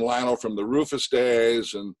had known Lionel from the Rufus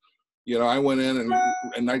days. And, I went in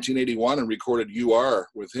 1981 and recorded You Are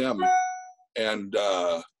with him. And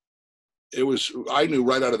I knew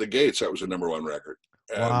right out of the gates that was a #1 record.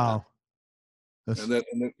 And, wow. And then,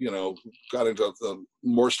 got into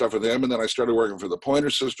more stuff with him. And then I started working for the Pointer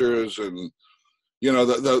Sisters. And,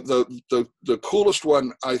 the coolest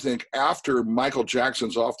one, I think, after Michael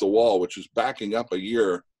Jackson's Off the Wall, which is backing up a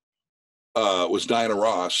year, was Diana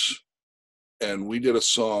Ross. And we did a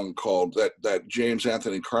song called that James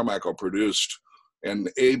Anthony Carmichael produced. And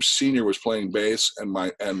Abe Sr. was playing bass, and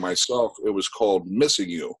myself. It was called Missing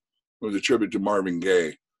You. It was a tribute to Marvin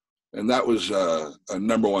Gaye. And that was a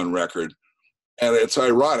 #1 record. And it's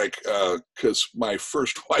ironic because my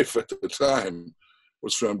first wife at the time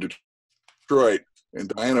was from Detroit, and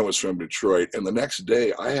Diana was from Detroit. And the next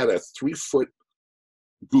day, I had a 3-foot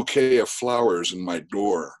bouquet of flowers in my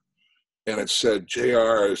door. And it said,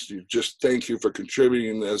 JR, just thank you for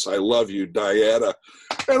contributing this. I love you, Diana.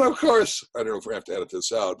 And of course, I don't know if we have to edit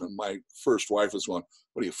this out, but my first wife was going,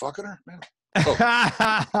 what are you, fucking her? Man. Oh.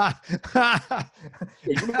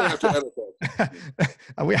 You're going to have to edit that.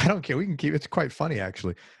 I don't care. We can keep it. It's quite funny,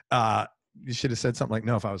 actually. You should have said something like,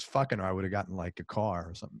 no, if I was fucking her, I would have gotten like a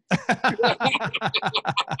car or something.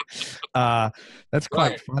 That's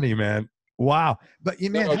quite funny, man. Wow. But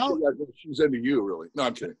she's into you, really. No,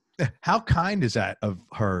 I'm kidding. How kind is that of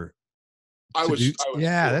her? I was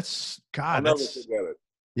that's God. I'll never forget it.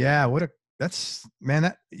 Yeah.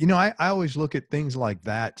 I always look at things like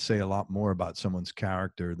that, say a lot more about someone's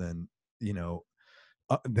character than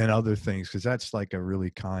other things. Cause that's like a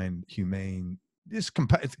really kind, humane,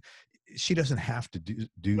 she doesn't have to do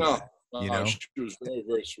that. No, she was very,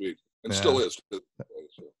 very sweet and still is.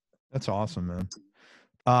 That's awesome, man.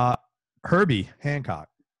 Herbie Hancock.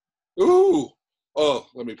 Ooh. Oh,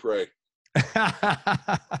 let me pray. By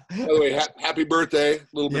the way, happy birthday. A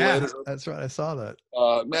little bit later. That's right. I saw that.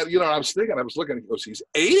 Man, I was looking, he goes, he's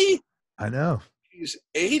 80? I know. He's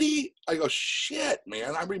 80? I go, shit,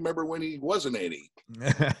 man. I remember when he wasn't 80.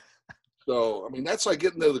 So, that's like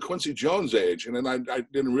getting to the Quincy Jones age. And then I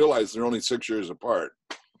didn't realize they're only 6 years apart.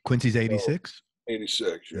 Quincy's 86? So,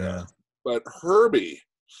 86, yeah. But Herbie,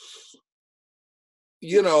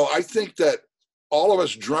 I think that all of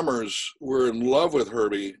us drummers were in love with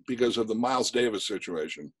Herbie because of the Miles Davis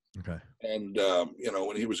situation. Okay. And,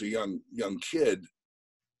 when he was a young kid,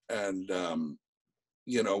 and,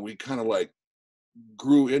 we kind of like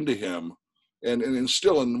grew into him. And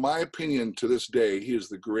still, in my opinion, to this day, he is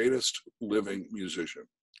the greatest living musician.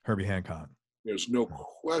 Herbie Hancock. There's no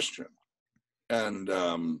question. And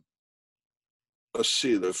let's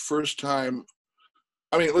see, the first time,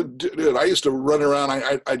 I mean, look, dude, I used to run around.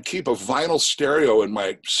 I'd keep a vinyl stereo in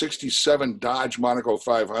my 67 Dodge Monaco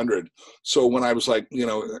 500. So when I was like, you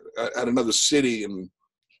know, at another city, and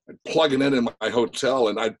I'd plug it in my hotel,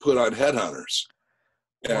 and I'd put on Headhunters.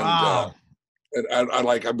 And, Wow. And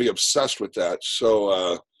I'd be obsessed with that.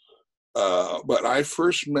 So, but I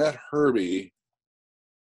first met Herbie,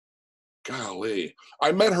 golly.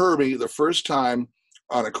 I met Herbie the first time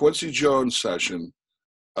on a Quincy Jones session,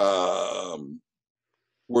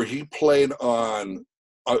 where he played on,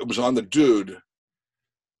 it was on The Dude,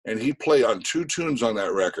 and he played on 2 tunes on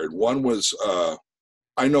that record. One was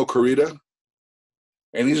I Know Corrida,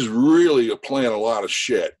 and he's really playing a lot of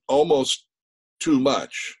shit, almost too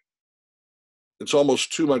much. It's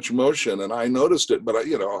almost too much emotion, and I noticed it, but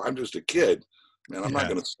I'm just a kid, man. I'm not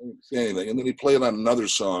going to say anything. And then he played on another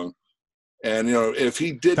song, and if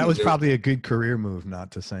he didn't, that was probably a good career move not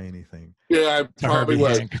to say anything. Yeah, I probably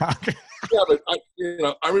was. Yeah, but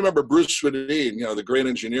I remember Bruce Swedin, the great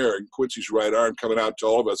engineer and Quincy's right arm, coming out to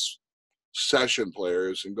all of us session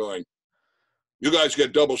players and going, "You guys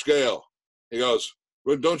get double scale." He goes,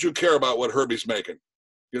 "Well, don't you care about what Herbie's making?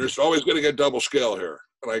 You're just always going to get double scale here."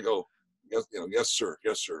 And I go, "Yes, yes, sir,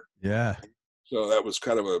 yes, sir." Yeah. So that was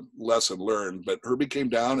kind of a lesson learned. But Herbie came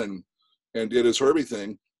down and did his Herbie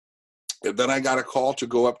thing, and then I got a call to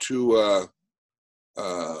go up to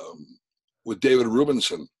with David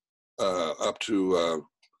Rubinson up to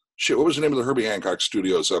what was the name of the Herbie Hancock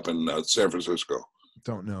studios up in San Francisco?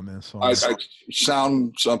 Don't know, man. I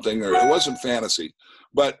sound something, or it wasn't Fantasy,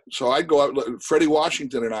 but so I'd go out. Freddie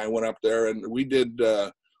Washington and I went up there, and we did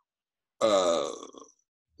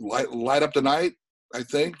Light Up the Night. I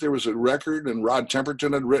think there was a record, and Rod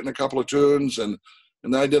Temperton had written a couple of tunes, and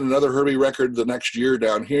then I did another Herbie record the next year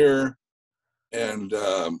down here, and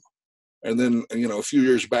then a few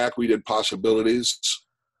years back we did Possibilities,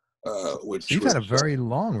 which you've had a very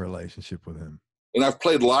long relationship with him. And I've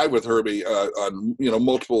played live with Herbie on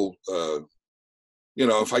multiple.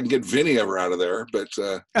 If I can get Vinny ever out of there, but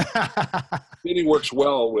Vinny works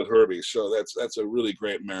well with Herbie, so that's a really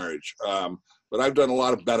great marriage. But I've done a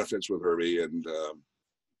lot of benefits with Herbie, and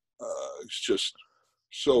it's just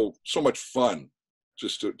so much fun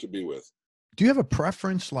just to be with. Do you have a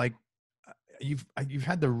preference? Like you've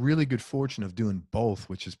had the really good fortune of doing both,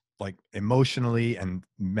 which is like emotionally and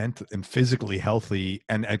mentally and physically healthy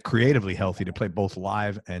and creatively healthy to play both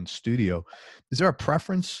live and studio. Is there a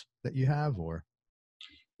preference that you have, or?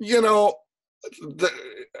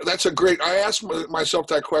 That's a great. I ask myself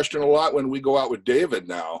that question a lot when we go out with David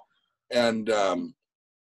now, and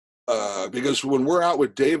because when we're out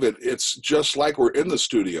with David, it's just like we're in the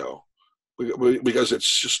studio, because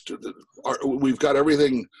it's just we've got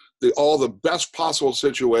everything, all the best possible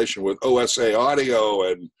situation with OSA audio,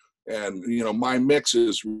 and my mix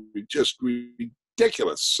is just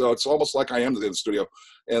ridiculous. So it's almost like I am in the studio,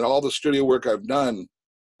 and all the studio work I've done.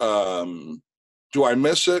 Do I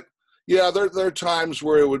miss it? Yeah, there are times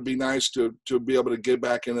where it would be nice to be able to get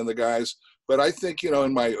back into the guys. But I think,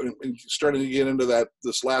 in starting to get into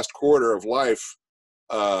this last quarter of life,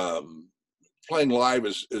 playing live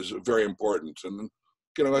is very important. And,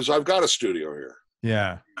 as I've got a studio here.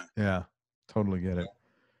 Yeah. Yeah. Totally get it.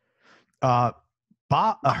 Herb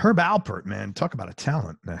Alpert, man, talk about a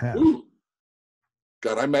talent and a half. Ooh.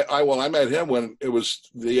 God, I met him when it was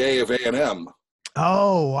the A of A&M.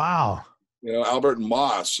 Oh, wow. Albert and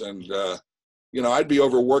Moss, and I'd be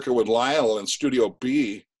over working with Lionel in Studio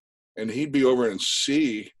B, and he'd be over in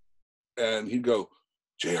C, and he'd go,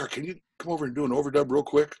 "JR, can you come over and do an overdub real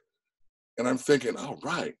quick?" And I'm thinking, all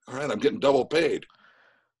right, I'm getting double paid.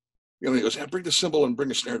 He goes, "Yeah, bring the cymbal and bring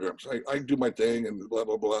a snare drum." So I do my thing and blah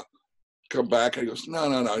blah blah. Come back, and he goes, No.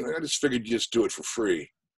 I just figured you just do it for free.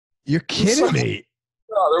 You're kidding me.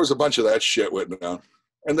 No, there was a bunch of that shit went down.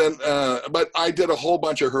 And then, but I did a whole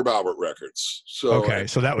bunch of Herb Alpert records. So okay,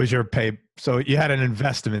 so that was your pay. So you had an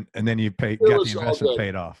investment, and then you got the investment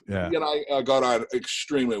paid off. Yeah, and I got on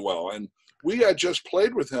extremely well. And we had just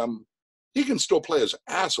played with him. He can still play his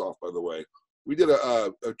ass off, by the way. We did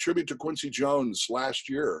a tribute to Quincy Jones last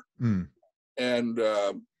year, and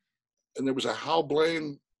there was a Hal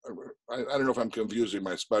Blaine. I don't know if I'm confusing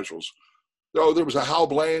my specials. No, there was a Hal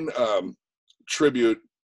Blaine tribute,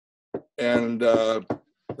 and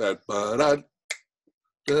that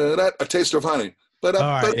A Taste of Honey. All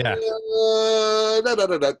right, yeah.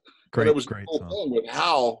 Great, and it was great the whole song. thing with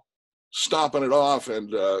Hal stomping it off,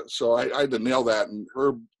 and so I had to nail that. And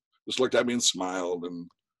Herb just looked at me and smiled, and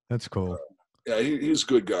that's cool. Yeah, he's a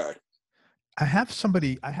good guy. I have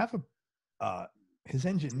his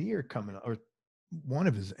engineer coming, or one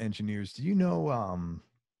of his engineers. Do you know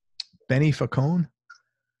Benny Falcone?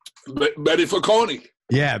 Benny Falcone.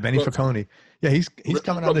 Yeah, Benny Falcone. Yeah, he's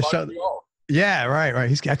coming on the show. Montreal. Yeah, right.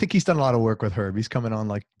 I think he's done a lot of work with Herb. He's coming on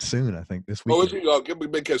like soon, I think, this week. Oh, is he?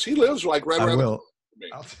 Because he lives like right around the me.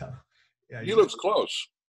 I'll tell. Yeah, he lives close.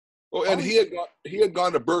 Oh, and he had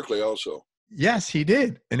gone to Berkeley also. Yes, he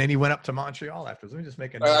did. And then he went up to Montreal afterwards. Let me just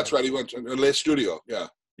make a note. That's right. He went to Les Studio. Yeah.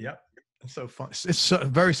 Yep. It's so fun. It's a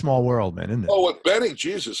very small world, man, isn't it? Oh, with Benny,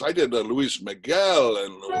 Jesus. I did Luis Miguel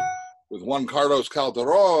and with Juan Carlos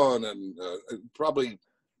Calderon and probably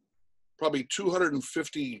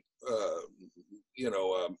 250,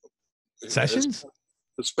 sessions?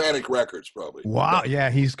 Hispanic records, probably. Wow.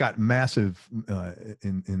 Yeah, he's got massive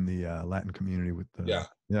in the Latin community with the.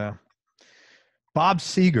 Yeah. Bob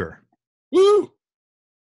Seger. Woo!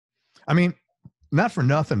 I mean, not for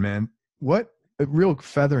nothing, man. What a real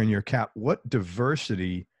feather in your cap. What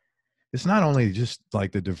diversity. It's not only just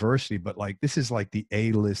like the diversity, but like this is like the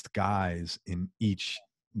A-list guys in each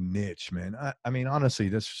niche, man. I mean, honestly,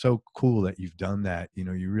 that's so cool that you've done that. You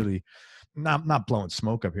know, you really not blowing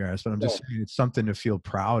smoke up here, but I'm just saying it's something to feel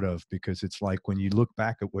proud of, because it's like when you look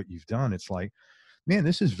back at what you've done, it's like, man,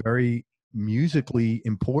 this is very musically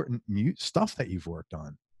important stuff that you've worked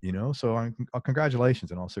on, you know? So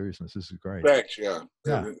congratulations in all seriousness. This is great. Thanks. Yeah.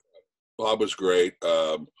 Bob was great.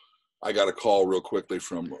 I got a call real quickly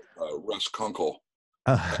from Russ Kunkel.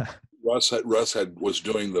 Russ was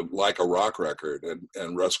doing the Like a Rock record,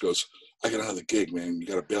 and Russ goes, I got another gig, man. You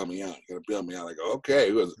got to bail me out. I go, okay.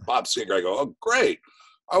 It was Bob Seger. I go, oh, great.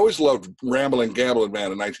 I always loved Ramblin' Gamblin'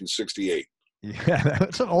 Man in 1968. Yeah,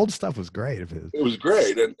 some old stuff was great of his. It was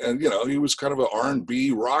great, and you know, he was kind of an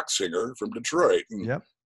R&B rock singer from Detroit. And yep.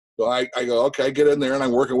 So I go, okay, I get in there, and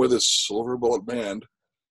I'm working with this Silver Bullet band,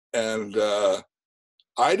 and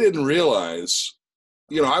I didn't realize,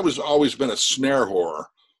 you know, I was always been a snare whore,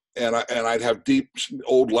 and I'd have deep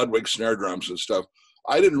old Ludwig snare drums and stuff.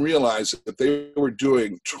 I didn't realize that they were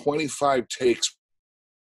doing 25 takes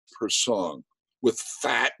per song with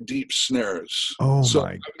fat, deep snares. Oh, so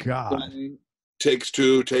my God. Takes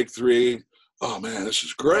 2, take 3. Oh, man, this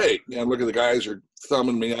is great. Yeah, look at the guys are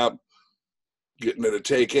thumbing me up, getting to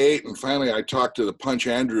take 8. And finally, I talked to the Punch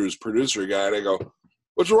Andrews producer guy, and I go,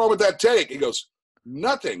 what's wrong with that take? He goes,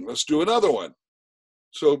 nothing. Let's do another one.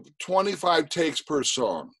 So 25 takes per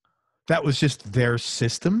song. That was just their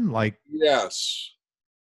system? Like, yes.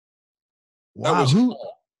 Wow.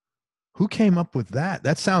 Who came up with that?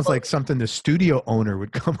 That sounds like something the studio owner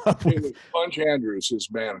would come up with. Punch Andrews, his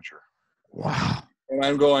manager. Wow. And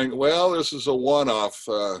I'm going, well, this is a one-off,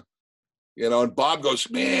 you know, and Bob goes,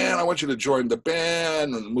 man, I want you to join the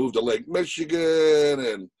band and move to Lake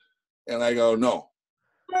Michigan. And I go, no.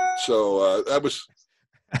 So that was,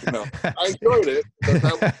 you know, I enjoyed it.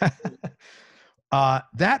 But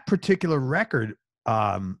that particular record,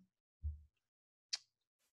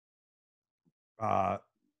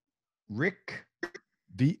 Rick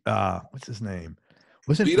what's his name?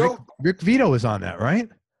 Was it Vito? Rick Vito was on that, right?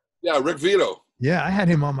 Yeah, Rick Vito. Yeah, I had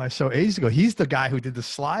him on my show ages ago. He's the guy who did the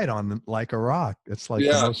slide on Like a Rock. It's like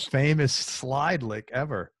the most famous slide lick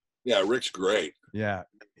ever. Yeah, Rick's great. Yeah,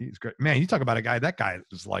 he's great. Man, you talk about a guy, that guy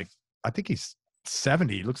is like, I think he's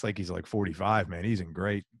 70. He looks like he's like 45, man. He's in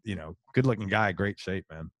great, you know, good looking guy, great shape,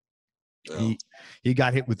 man. Yeah. He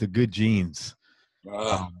got hit with the good genes.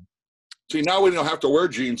 See, now we don't have to wear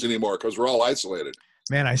jeans anymore because we're all isolated.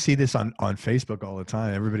 Man, I see this on Facebook all the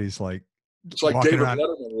time. Everybody's like, it's like David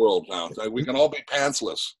Letterman world now. We can all be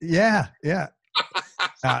pantsless. Yeah, yeah.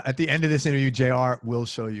 At the end of this interview, JR will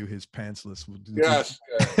show you his pantsless. Yes.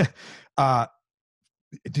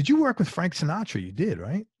 Did you work with Frank Sinatra? You did,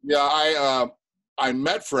 right? Yeah, I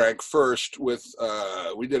met Frank first with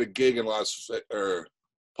we did a gig in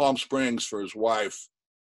Palm Springs for his wife,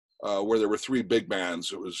 where there were 3 big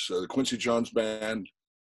bands. It was the Quincy Jones band,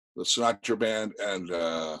 the Sinatra band, and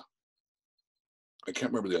I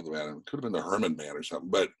can't remember the other band. It could have been the Herman band or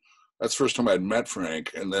something. But that's the first time I'd met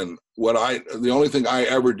Frank. And then the only thing I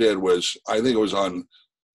ever did was, I think it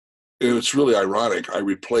was really ironic. I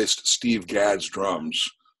replaced Steve Gadd's drums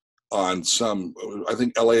on I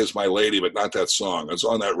think LA Is My Lady, but not that song. It's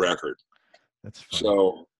on that record. That's funny.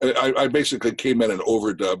 So I basically came in and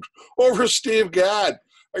overdubbed over Steve Gadd.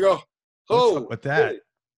 I go, oh, what's up with that?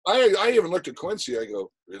 I even looked at Quincy. I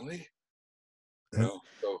go, really? You know,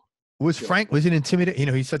 so, was Frank, was it intimidating? You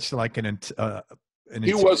know, he's such like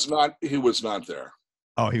he was not there.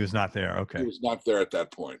 Oh, he was not there. Okay. He was not there at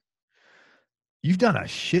that point. You've done a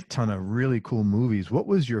shit ton of really cool movies. What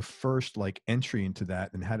was your first like entry into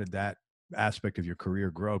that, and how did that aspect of your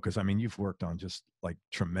career grow? Because I mean, you've worked on just like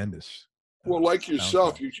tremendous. Well, like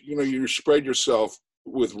yourself, you spread yourself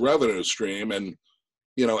with revenue stream, and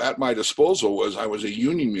at my disposal I was a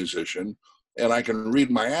union musician, and I can read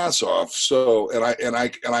my ass off. So and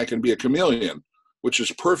I can be a chameleon, which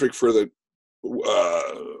is perfect for the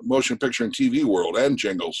motion picture and TV world and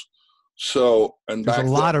jingles. So and there's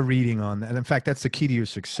a lot of reading on that, and in fact, that's the key to your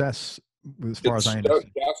success, as far as I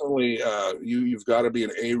understand. Definitely, you've got to be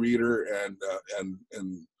an A reader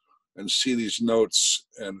and see these notes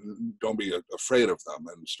and don't be afraid of them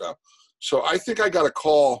and stuff. So I think I got a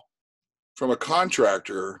call from a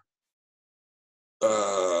contractor,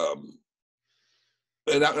 and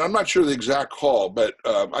I'm not sure the exact call, but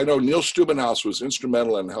I know Neil Steubenhaus was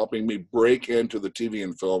instrumental in helping me break into the TV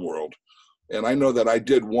and film world. And I know that I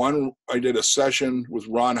did a session with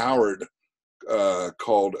Ron Howard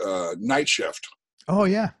called Night Shift. Oh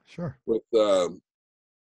yeah, sure. With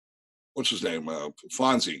what's his name?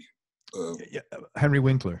 Fonzie. Henry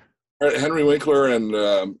Winkler. Henry Winkler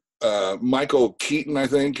and Michael Keaton, I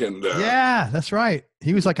think. And yeah, that's right.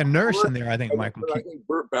 He was like a nurse in there, I think. Michael Keaton. I think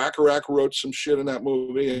Burt Bacharach wrote some shit in that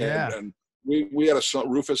movie. And we had a song.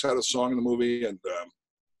 Rufus had a song in the movie, and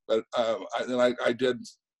I did.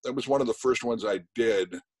 That was one of the first ones I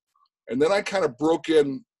did. And then I kind of broke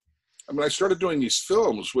in. I mean, I started doing these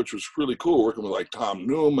films, which was really cool, working with like Tom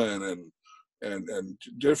Newman and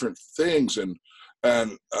different things. And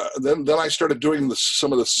then I started doing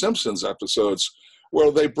some of the Simpsons episodes where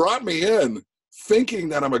they brought me in thinking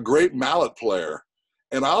that I'm a great mallet player.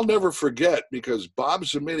 And I'll never forget, because Bob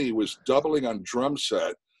Zemini was doubling on drum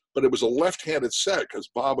set, but it was a left-handed set because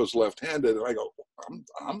Bob was left-handed. And I go,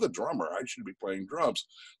 I'm the drummer. I should be playing drums.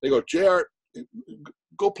 They go, JR,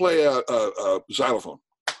 go play a xylophone.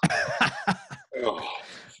 Oh,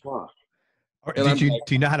 fuck. Do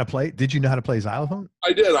you know how to play? Did you know how to play xylophone?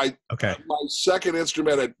 I did. Okay. My second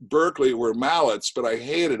instrument at Berkeley were mallets, but I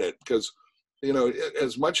hated it because,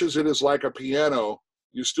 as much as it is like a piano,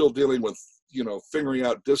 you're still dealing with, figuring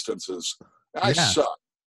out distances. I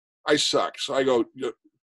suck. So I go,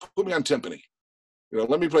 put me on timpani.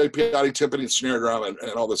 Let me play piatti, timpani, snare drum, and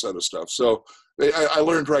all this other stuff. So I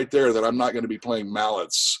learned right there that I'm not going to be playing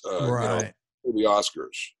mallets for the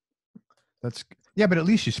Oscars. But at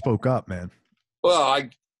least you spoke up, man. Well,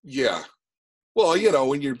 Well,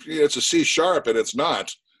 when it's a C sharp and it's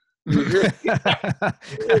not. You hear that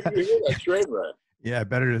train wreck. Yeah,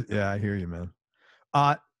 I hear you, man.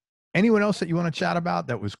 Anyone else that you want to chat about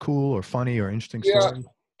that was cool or funny or interesting story?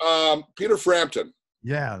 Peter Frampton.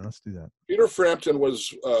 Yeah, let's do that. Peter Frampton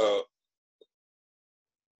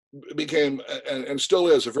became and still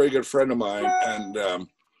is a very good friend of mine. And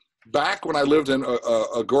back when I lived in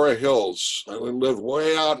Agora Hills, I lived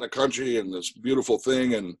way out in the country in this beautiful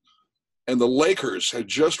thing, and the Lakers had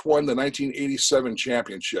just won the 1987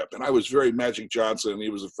 championship. And I was very Magic Johnson, and he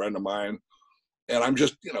was a friend of mine. And I'm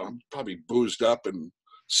just, I'm probably boozed up and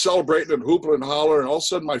celebrating and hooping and hollering, and all of a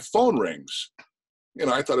sudden my phone rings.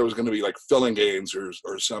 I thought it was going to be like Fillinganes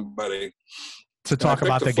or somebody. To talk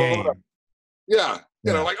about the game. Yeah.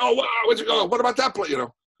 Like, oh, wow, what about that play?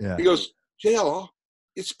 Yeah. He goes, JL,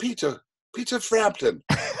 it's Peter Frampton.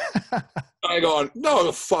 I go,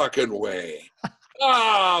 no fucking way.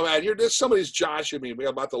 Oh, man, somebody's joshing me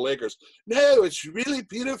about the Lakers. No, it's really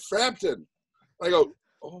Peter Frampton. I go,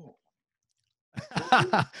 oh.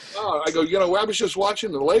 I go, I was just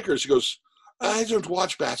watching the Lakers. He goes, I don't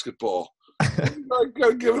watch basketball.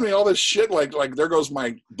 Giving me all this shit like there goes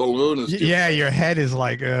my balloon. Yeah, your head is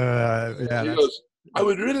like, He goes, I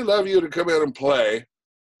would really love you to come in and play.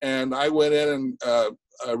 And I went in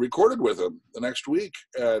and recorded with him the next week,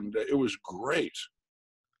 and it was great.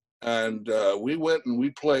 And we went and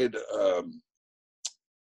we played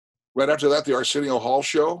right after that the Arsenio Hall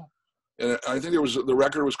show, and I think the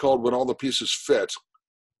record was called When All the Pieces Fit.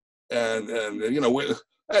 And we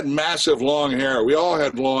had massive long hair. We all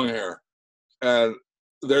had long hair, and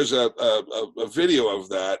there's a video of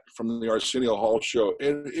that from the Arsenio Hall show.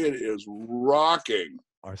 It is rocking.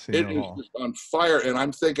 Arsenio it Hall. is just on fire, and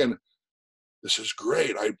I'm thinking, this is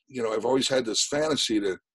great. I've always had this fantasy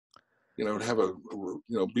to have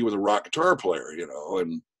be with a rock guitar player,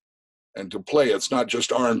 and to play. It's not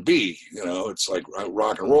just R&B, it's like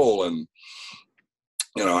rock and roll. And,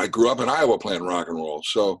 I grew up in Iowa playing rock and roll.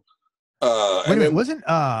 So, wait a minute, wasn't,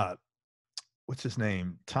 what's his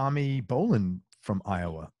name? Tommy Bolin from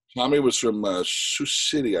Iowa. Tommy was from Sioux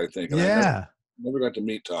City, I think. And yeah. I never got to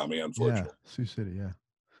meet Tommy, unfortunately. Yeah, Sioux City, yeah.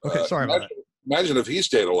 Okay, sorry about that. Imagine if he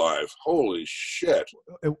stayed alive. Holy shit.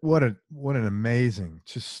 What an amazing,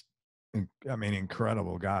 just I mean,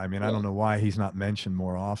 incredible guy. I mean, Yeah. I don't know why he's not mentioned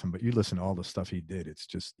more often, but you listen to all the stuff he did. It's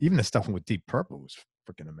just, even the stuff with Deep Purple was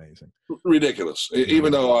freaking amazing. Ridiculous.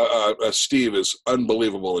 Even though Steve is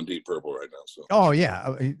unbelievable in Deep Purple right now. So. Oh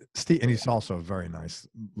yeah, Steve, and he's also a very nice,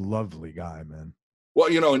 lovely guy, man.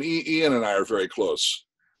 Well, you know, and Ian and I are very close.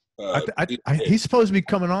 He's supposed to be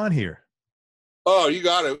coming on here. Oh, you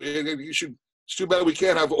got it. You should. It's too bad we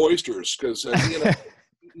can't have oysters because Ian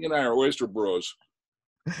and I are oyster bros.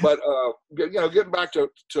 But you know, getting back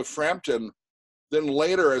to Frampton, then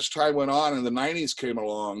later as time went on and the '90s came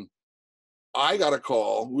along, I got a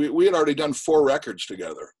call. We had already done 4 records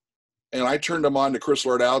together, and I turned them on to Chris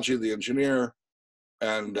Lord-Alge, the engineer,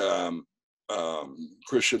 and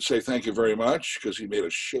Chris should say thank you very much because he made a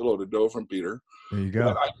shitload of dough from Peter. There you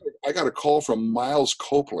go. I got a call from Miles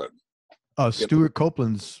Copeland. Oh, Stuart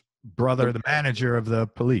Copeland's brother, the manager of the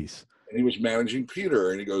Police. And he was managing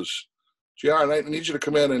Peter, and he goes, "Yeah, I need you to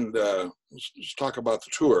come in and let's talk about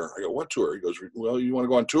the tour." I go, "What tour?" He goes, "Well, you want to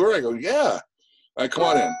go on tour?" I go, "Yeah." I come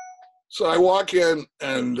on in. So I walk in,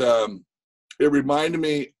 and it reminded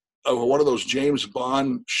me of one of those James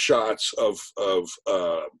Bond shots of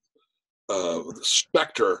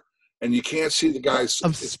Spectre, and you can't see the guys.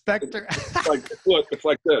 Of Spectre. It's like, look, it's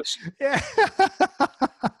like this. Yeah.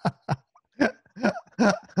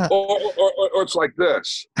 or it's like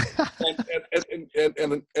this,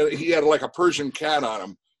 and he had like a Persian cat on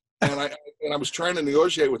him, and I was trying to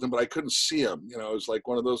negotiate with him, but I couldn't see him. You know, it was like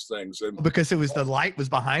one of those things. And because it was the light was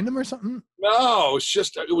behind him or something. No,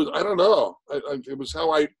 it was I don't know. It was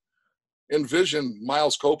how I envisioned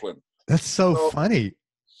Miles Copeland. That's so funny.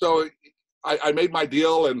 So I made my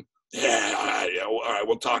deal, and yeah, all right,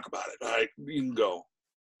 we'll talk about it. All right, you can go.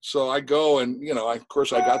 So I go, and you know, of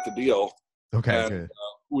course, I got the deal. Okay, and, good.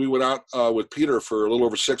 We went out with Peter for a little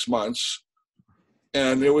over 6 months,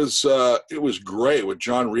 and it was great with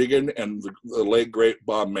John Regan and the late great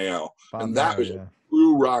Bob Mayo, and that was a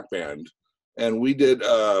true rock band. And we did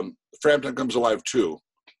Frampton Comes Alive 2,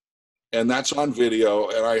 and that's on video,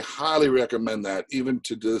 and I highly recommend that. Even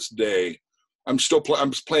to this day, I'm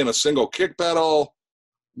playing a single kick pedal,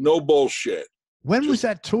 no bullshit. When was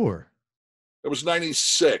that tour? It was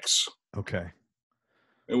 '96. Okay.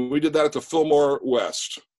 And we did that at the Fillmore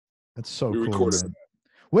West. That's so we cool. Recorded Man.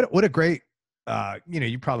 What a great, you know,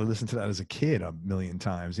 you probably listened to that as a kid a million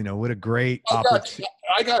times. You know, what a great opportunity.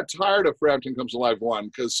 I got tired of Frampton Comes Alive 1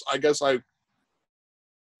 because I guess I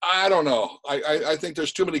don't know. I think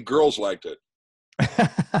there's too many girls liked it.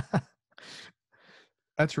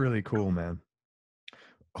 That's really cool, man.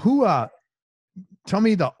 Who, tell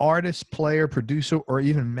me the artist, player, producer, or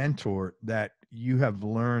even mentor that you have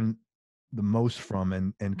learned the most from,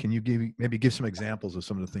 and can you give some examples of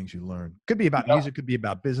some of the things you learned? Could be about music, could be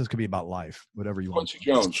about business, could be about life, whatever you want.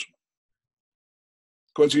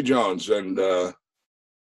 Quincy Jones, and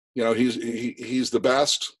you know, he's the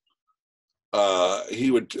best.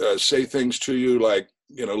 He would say things to you like,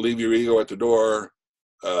 you know, leave your ego at the door.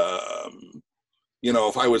 You know,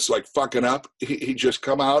 if I was like fucking up, he'd just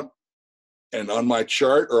come out and on my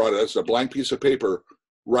chart or on a blank piece of paper,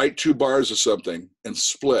 write 2 bars of something and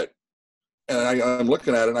split. And I'm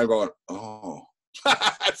looking at it and I'm going, oh.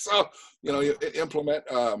 So, you know, you implement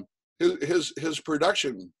his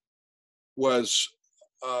production was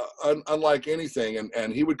unlike anything.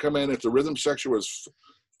 And he would come in if the rhythm section was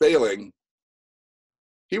failing.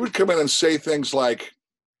 He would come in and say things like,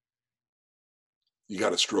 "You got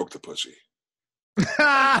to stroke the pussy."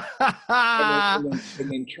 and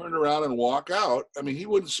then turn around and walk out. I mean, he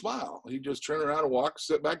wouldn't smile. He'd just turn around and walk,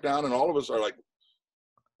 sit back down, and all of us are like,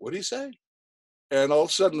 "What did he say?" And all of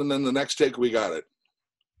a sudden, and then the next take, we got it.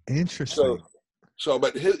 Interesting. So,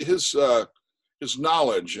 but his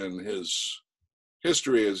knowledge and his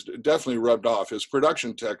history has definitely rubbed off. His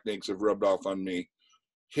production techniques have rubbed off on me.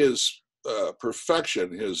 His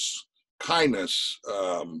perfection, his kindness,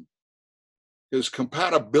 his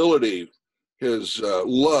compatibility, his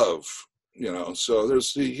love, you know, so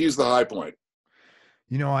he's the high point.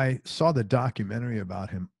 You know, I saw the documentary about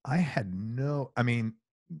him. I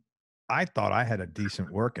thought I had a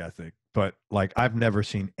decent work ethic, but like I've never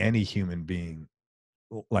seen any human being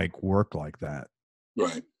like work like that.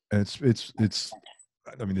 Right. And it's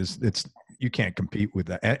I mean, it's you can't compete with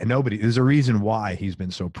that. And there's a reason why he's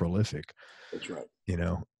been so prolific. That's right. You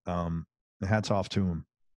know, hats off to him.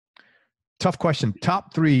 Tough question.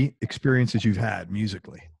 Top 3 experiences you've had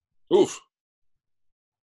musically. Oof.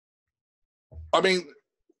 I mean,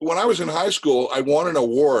 when I was in high school, I won an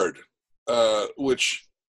award, which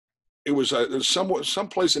it was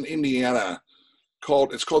someplace in Indiana.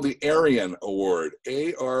 it's called the Arion Award,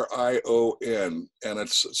 Arion, and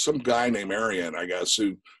it's some guy named Arion, I guess,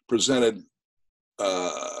 who presented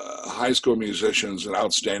high school musicians an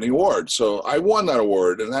outstanding award. So I won that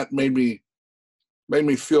award, and that made me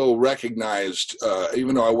feel recognized,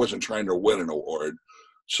 even though I wasn't trying to win an award.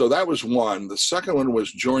 So that was one. The second one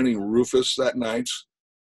was joining Rufus that night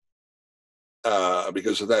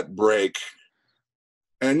because of that break.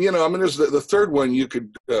 And, you know, I mean, there's the third one, you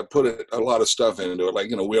could put a lot of stuff into it,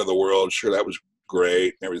 like, you know, We Are the World. Sure, that was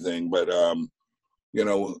great and everything. But, you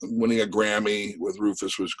know, winning a Grammy with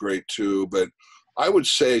Rufus was great, too. But I would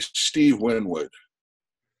say Steve Winwood.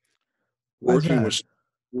 Working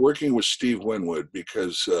with Steve Winwood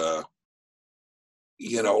because,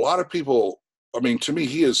 you know, a lot of people, I mean, to me,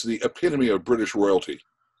 he is the epitome of British royalty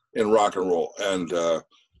in rock and roll and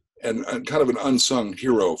kind of an unsung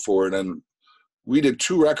hero for it. And we did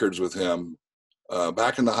 2 records with him,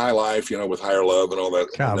 Back in the High Life, you know, with Higher Love and all that.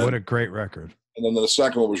 God, what a great record. And then the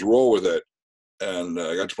second one was Roll With It. And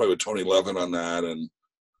I got to play with Tony Levin on that.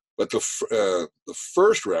 But the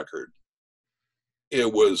first record,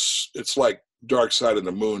 it's like Dark Side of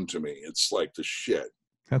the Moon to me. It's like the shit.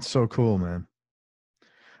 That's so cool, man.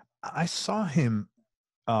 I saw him,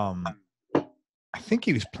 I think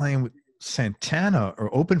he was playing with Santana or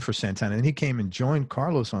opened for Santana, and he came and joined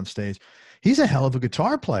Carlos on stage. He's a hell of a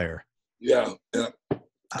guitar player. Yeah.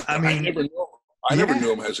 I mean, I never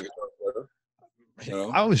knew him as a guitar player. You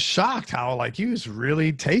know? I was shocked how, like, he was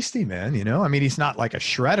really tasty, man. You know, I mean, he's not like a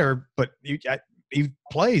shredder, but he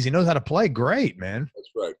plays. He knows how to play great, man.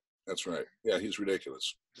 That's right. Yeah, he's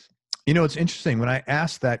ridiculous. You know, it's interesting. When I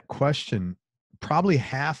asked that question, probably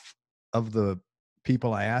half of the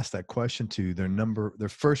people I asked that question to, their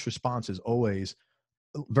first response is always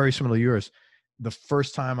very similar to yours. The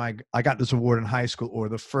first time I got this award in high school, or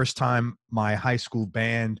the first time my high school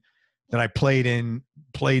band that I played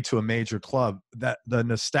to a major club, that the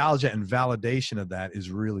nostalgia and validation of that is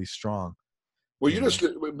really strong. Well, you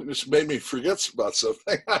just made me forget about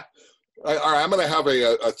something. I'm going to have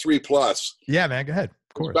a 3+. Yeah, man, go ahead.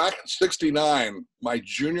 Of course. Back in '69, my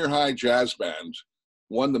junior high jazz band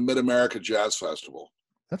won the Mid-America Jazz Festival.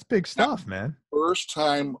 That's big stuff, man. First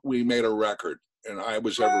time we made a record, and I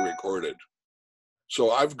was ever recorded.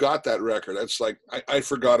 So I've got that record. That's like, I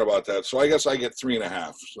forgot about that. So I guess I get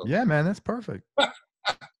 3.5. So. Yeah, man, that's perfect.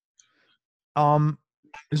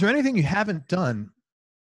 Is there anything you haven't done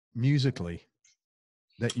musically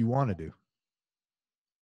that you want to do?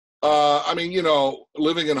 I mean, you know,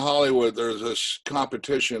 living in Hollywood, there's this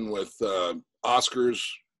competition with Oscar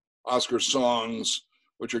songs,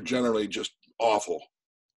 which are generally just awful.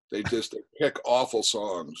 They pick awful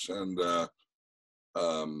songs. And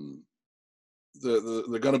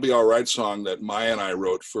the Gonna Be All Right song that Maya and I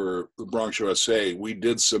wrote for the Bronx, USA, we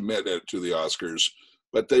did submit it to the Oscars,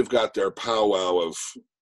 but they've got their powwow of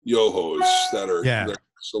yo-hos that they're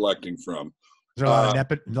selecting from. Is there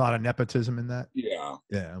a lot of nepotism in that? Yeah.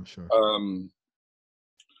 Yeah, I'm sure.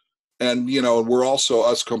 And, you know,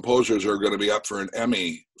 us composers are going to be up for an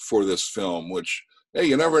Emmy for this film, which, hey,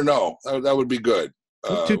 you never know. That would be good.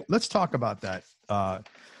 Let's talk about that.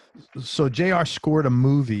 So JR scored a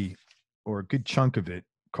movie, or a good chunk of it,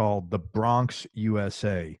 called The Bronx,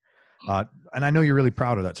 USA. And I know you're really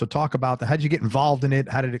proud of that. So talk about that. How did you get involved in it?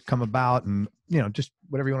 How did it come about? And, you know, just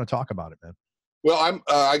whatever you want to talk about it, man. Well,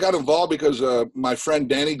 I got involved because my friend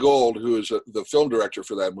Danny Gold, who is the film director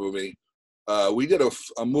for that movie, we did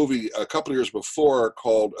a movie a couple of years before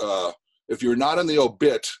called If You're Not in the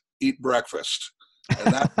Obit, Eat Breakfast.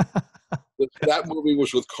 And that movie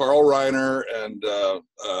was with Carl Reiner and,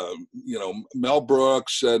 you know, Mel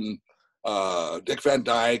Brooks and Dick Van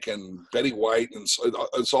Dyke and Betty White. And so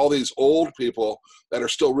it's all these old people that are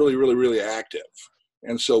still really, really, really active.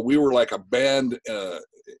 And so we were like a band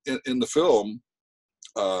in the film,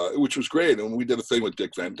 which was great. And we did a thing with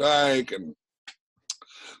Dick Van Dyke. And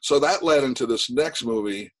so that led into this next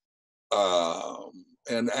movie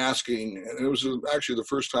and it was actually the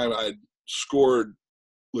first time I'd scored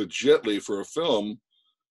legitly for a film.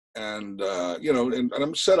 And, you know, and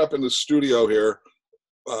I'm set up in the studio here.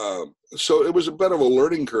 So it was a bit of a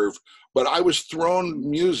learning curve, but I was thrown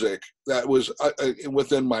music that was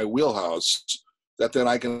within my wheelhouse that then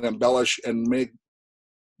I can embellish and make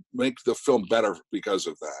the film better because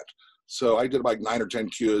of that. So I did like 9 or 10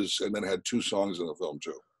 cues and then had 2 songs in the film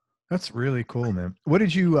too. That's really cool, man. What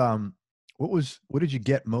did you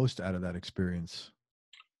get most out of that experience?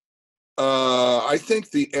 I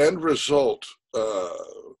think the end result,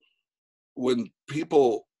 when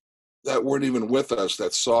people that weren't even with us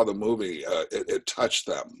that saw the movie, it touched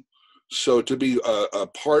them. So to be a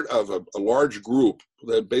part of a large group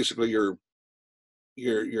that basically you're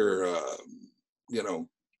you know,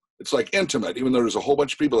 it's like intimate, even though there's a whole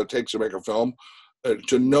bunch of people it takes to make a film.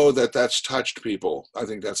 To know that that's touched people, I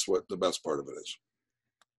think that's what the best part of it is.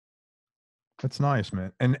 That's nice,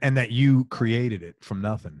 man. And that you created it from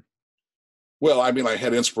nothing. Well, I mean, I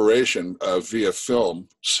had inspiration via film.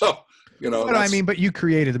 So, you know. But I mean, but you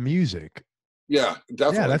created the music. Yeah,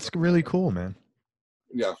 definitely. Yeah, that's really cool, man.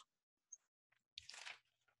 Yeah.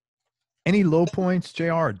 Any low points,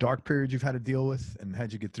 JR, or dark periods you've had to deal with, and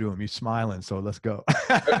how'd you get through them? You're smiling, so let's go.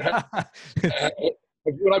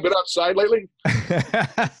 Have you and I been outside lately?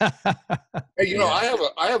 Hey, you know,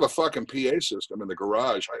 I have a fucking PA system in the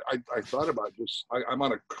garage. I thought about this. I'm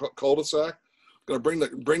on a cul-de-sac. I'm gonna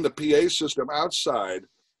bring the PA system outside,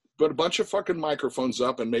 put a bunch of fucking microphones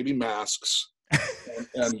up and maybe masks,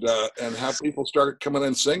 and have people start coming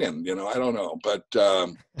in singing. You know, I don't know, but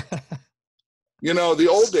you know, the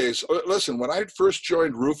old days. Listen, when I first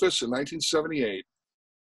joined Rufus in 1978,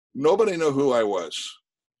 nobody knew who I was.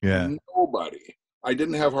 Yeah, nobody. I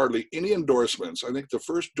didn't have hardly any endorsements. I think the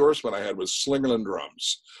first endorsement I had was Slingerland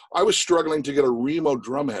Drums. I was struggling to get a Remo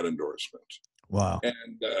drumhead endorsement. Wow.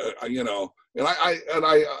 And you know, and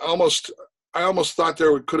I almost thought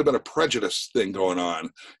there could have been a prejudice thing going on,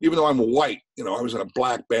 even though I'm white. You know, I was in a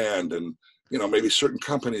black band, and you know, maybe certain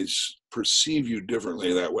companies perceive you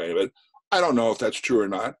differently that way. But I don't know if that's true or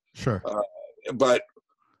not. Sure. But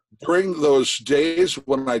during those days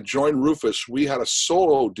when I joined Rufus, we had a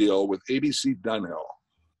solo deal with ABC Dunhill.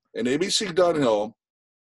 And ABC Dunhill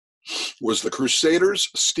was the Crusaders,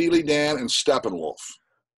 Steely Dan, and Steppenwolf.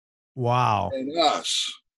 Wow. And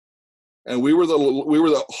us. And we were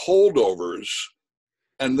the holdovers.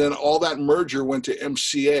 And then all that merger went to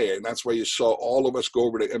MCA. And that's why you saw all of us go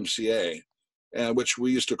over to MCA, which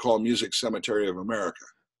we used to call Music Cemetery of America.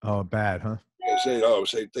 Oh, bad, huh?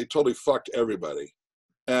 They totally fucked everybody.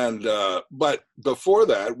 And but before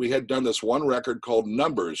that, we had done this one record called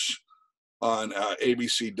Numbers on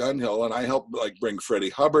ABC Dunhill, and I helped like bring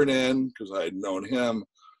Freddie Hubbard in because I had known him,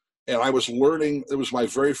 and I was learning. It was my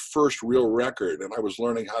very first real record, and I was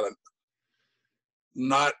learning how to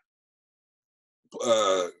not,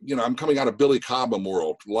 you know, I'm coming out of Billy Cobham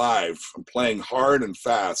world live. I'm playing hard and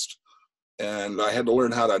fast, and I had to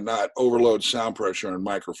learn how to not overload sound pressure on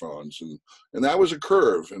microphones, and that was a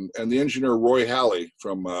curve. And the engineer Roy Halley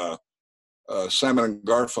from Simon and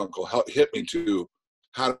Garfunkel hit me to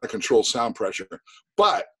how to control sound pressure.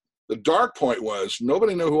 But the dark point was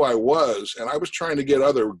nobody knew who I was, and I was trying to get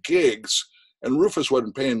other gigs, and Rufus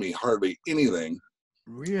wasn't paying me hardly anything.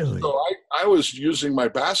 Really? So I was using my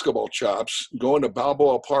basketball chops, going to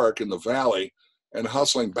Balboa Park in the Valley and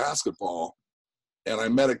hustling basketball. And I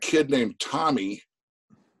met a kid named Tommy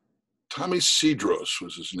Cedros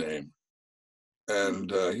was his name.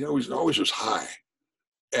 And, you know, he always was high.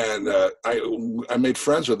 And I made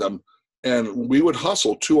friends with him, and we would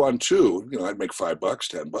hustle 2 on 2. You know, I'd make $5,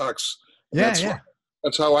 $10. Yeah.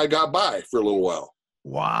 That's how I got by for a little while.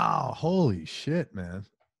 Wow. Holy shit, man.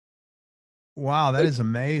 Wow. That is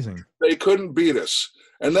amazing. They couldn't beat us.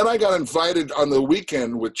 And then I got invited on the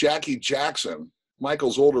weekend with Jackie Jackson,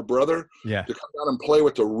 Michael's older brother, to come down and play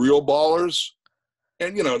with the Real Ballers.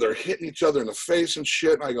 And, you know, they're hitting each other in the face and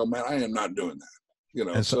shit. And I go, man, I am not doing that. You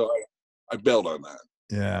know, so I bailed on that.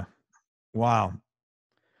 Yeah. Wow.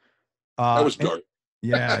 That was dark.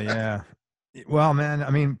 Yeah. Well, man,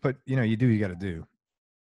 I mean, but, you know, you do, you got to do.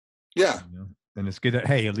 Yeah. You know? And it's good that,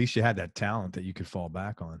 hey, at least you had that talent that you could fall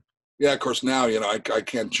back on. Yeah, of course, now, you know, I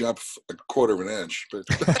can't jump a quarter of an inch. But,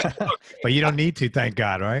 but you don't need to, thank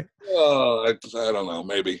God, right? I don't know,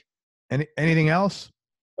 maybe. Anything else?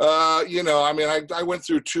 You know, I mean, I went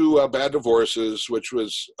through 2 bad divorces, which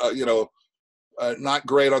was, you know, not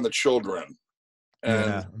great on the children. And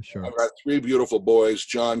yeah, I'm sure. I've got 3 beautiful boys,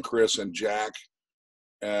 John, Chris, and Jack.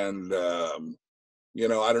 And, you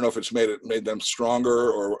know, I don't know if it's made them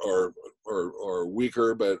stronger or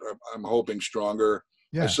weaker, but I'm hoping stronger.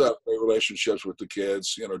 Yeah. I still have great relationships with the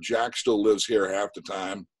kids. You know, Jack still lives here half the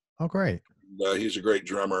time. Oh, great. He's a great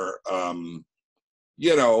drummer.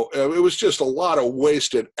 You know, it was just a lot of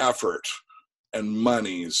wasted effort and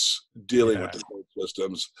monies dealing with the court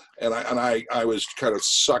systems. And I was kind of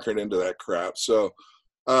suckered into that crap. So,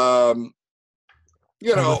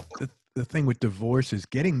 you know. The thing with divorce is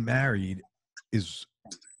getting married is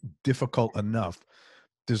difficult enough.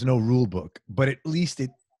 There's no rule book, but at least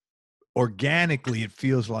organically it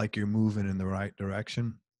feels like you're moving in the right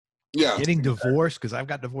direction. Yeah. Getting divorced, because I've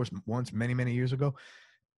got divorced once many years ago.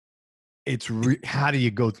 It's how do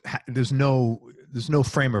you go? There's no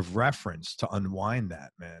frame of reference to unwind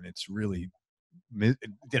that, man. It's really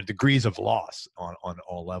degrees of loss on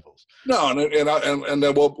all levels. No, and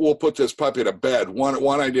then we'll put this puppy to bed.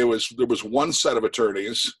 One idea was there was one set of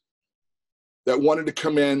attorneys that wanted to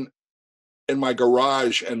come in my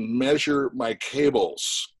garage and measure my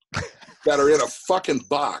cables that are in a fucking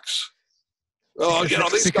box. Oh,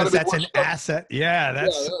 because that's an asset. Yeah,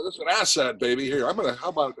 that's an asset, baby. Here,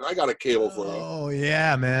 I got a cable for you. Oh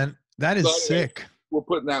yeah, man, that is sick. We're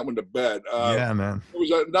putting that one to bed. Yeah, man. It was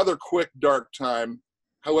another quick dark time.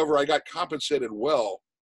 However, I got compensated well.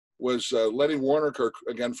 Was Lenny Warner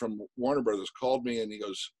again from Warner Brothers called me and he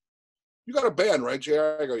goes, "You got a band, right,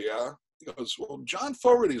 JR?" I go, "Yeah." He goes, "Well, John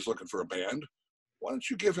Fogerty's looking for a band. Why don't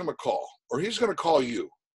you give him a call, or he's going to call you?"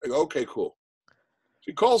 I go, "Okay, cool." So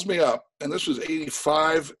he calls me up, and this was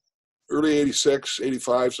 85, early 86,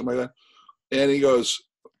 85, something like that. And he goes,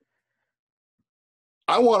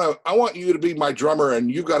 I want you to be my drummer,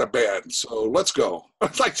 and you got a band, so let's go.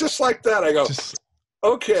 It's like, just like that. I go,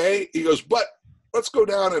 okay. He goes, but let's go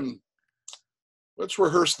down and let's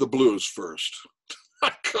rehearse the blues first.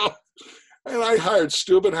 I go, and I hired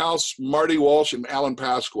Steuben House, Marty Walsh, and Alan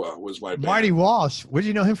Pasqua was my band. Marty Walsh, where did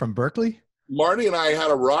you know him from? Berkeley? Marty and I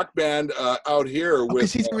had a rock band out here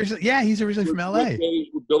with. He's originally from LA.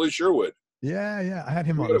 With Billy Sherwood. Yeah. I had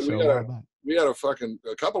him on the show. We had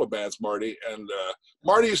a couple of bands, Marty, and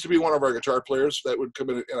Marty used to be one of our guitar players that would come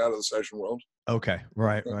in and out of the session world. Okay,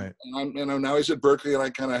 right. And now he's at Berkeley, and I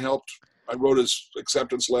kind of helped. I wrote his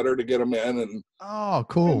acceptance letter to get him in, and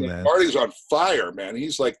cool, man. Marty's on fire, man.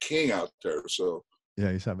 He's like king out there. So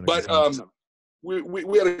yeah, he's having. But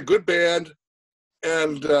we had a good band,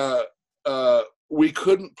 and we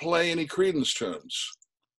couldn't play any Creedence tunes.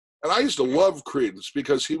 And I used to love Creedence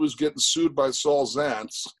because he was getting sued by Saul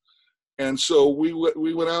Zaentz. And so we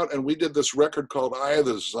went out and we did this record called Eye of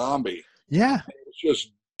the Zombie. Yeah. It's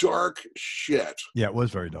just dark shit. Yeah, it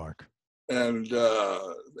was very dark. And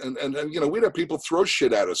we'd have people throw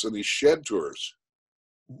shit at us in these shed tours.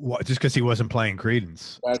 What, just because he wasn't playing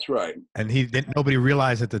Creedence? That's right. And nobody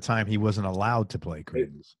realized at the time he wasn't allowed to play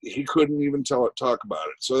Creedence. He couldn't even talk about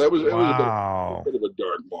it. So it was a bit of a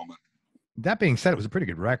dark moment. That being said, it was a pretty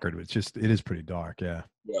good record. It is pretty dark. Yeah.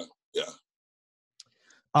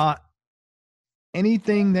 Yeah.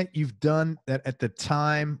 Anything that you've done that at the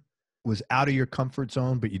time was out of your comfort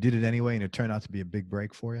zone, but you did it anyway, and it turned out to be a big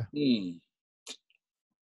break for you?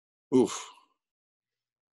 Oof.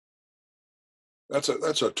 That's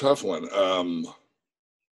a tough one.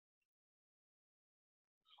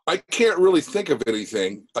 I can't really think of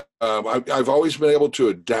anything. I've always been able to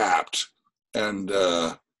adapt, and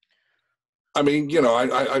I mean,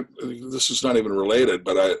 I this is not even related,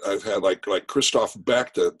 but I've had like Christoph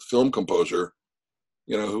Beck, the film composer,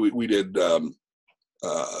 who we did the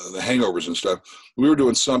Hangovers and stuff. We were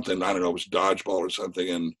doing something, I don't know, it was dodgeball or something,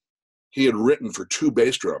 and he had written for 2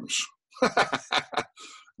 bass drums.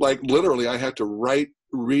 Like literally, I had to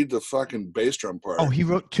read the fucking bass drum part. Oh, he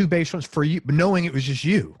wrote 2 bass drums for you, knowing it was just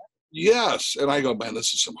you. Yes, and I go, man,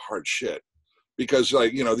 this is some hard shit, because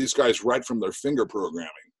these guys write from their finger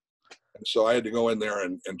programming. So I had to go in there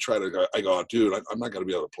and try to. I go, dude, I'm not going to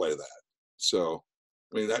be able to play that. So,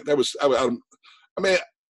 I mean, that was. I mean,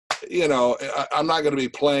 I'm not going to be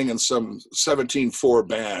playing in some 17/4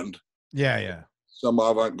 band. Yeah. Some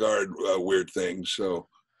avant-garde weird thing. So,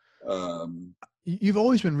 you've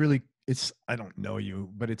always been really. I don't know you,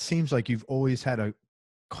 but it seems like you've always had a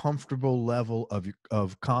comfortable level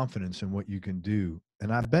of confidence in what you can do,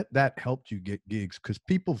 and I bet that helped you get gigs, because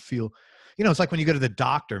people feel. It's like when you go to the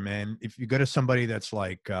doctor, man, if you go to somebody that's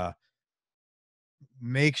like,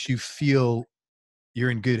 makes you feel you're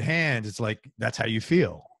in good hands, it's like, that's how you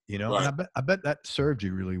feel, Right. And I bet that served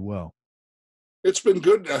you really well. It's been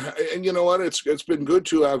good. And you know what? It's been good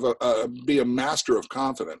to have be a master of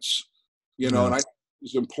confidence, and I think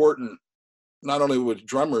it's important, not only with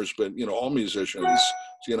drummers, but, all musicians,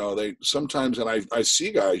 they sometimes, and I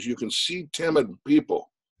see guys, you can see timid people.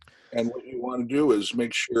 And what you want to do is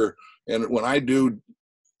make sure, and when I do,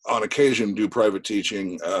 on occasion, do private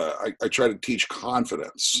teaching, I try to teach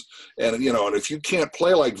confidence. And, and if you can't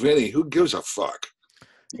play like Vinny, who gives a fuck?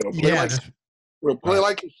 Play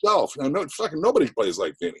like yourself. Fucking nobody plays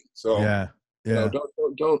like Vinny. So,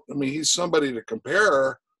 don't, I mean, he's somebody to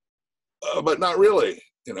compare, but not really,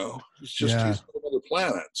 he's just he's on another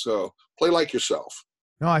planet. So play like yourself.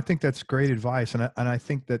 No, I think that's great advice. And I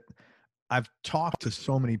think that I've talked to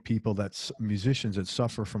so many people musicians that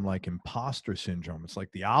suffer from like imposter syndrome. It's like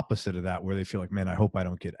the opposite of that, where they feel like, man, I hope I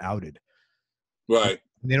don't get outed. Right.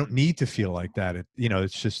 They don't need to feel like that.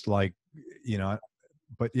 It's just like,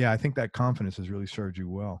 but yeah, I think that confidence has really served you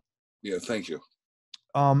well. Yeah. Thank you.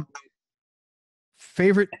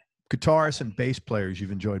 Favorite Guitarists and bass players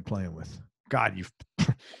you've enjoyed playing with. God, you've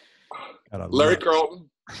got a Larry lot.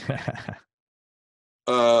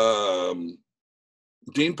 Carlton,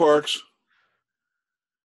 Dean Parks,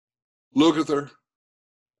 Lukather,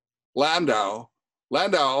 Landau.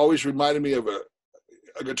 Landau always reminded me of a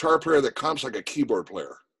guitar player that comes like a keyboard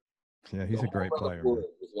player. Yeah, he's a great player. With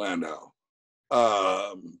Landau.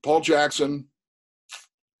 Paul Jackson,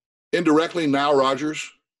 indirectly Nile Rodgers,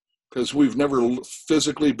 because we've never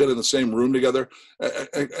physically been in the same room together,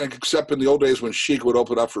 except in the old days when Chic would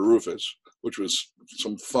open up for Rufus, which was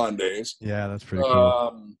some fun days. Yeah, that's pretty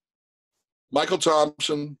cool. Michael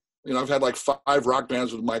Thompson, I've had like 5 rock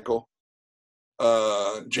bands with Michael.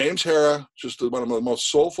 James Hara, just one of the most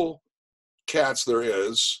soulful cats there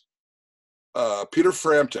is. Peter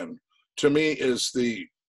Frampton, to me, is the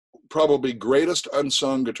probably greatest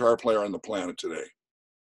unsung guitar player on the planet today.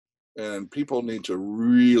 And people need to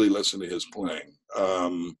really listen to his playing.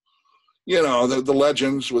 The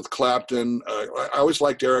legends with Clapton. I always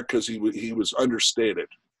liked Eric because he was understated.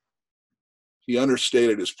 He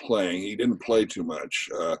understated his playing. He didn't play too much.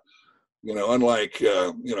 Unlike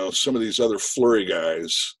some of these other flurry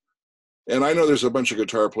guys. And I know there's a bunch of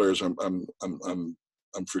guitar players I'm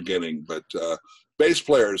forgetting, but bass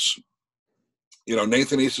players.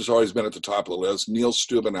 Nathan East has always been at the top of the list. Neil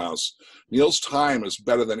Steubenhaus. Neil's time is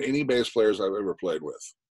better than any bass players I've ever played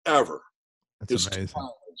with, ever. That's His amazing. time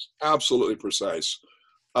is absolutely precise.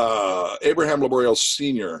 Abraham Laboriel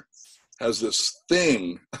Sr. has this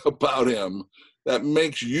thing about him that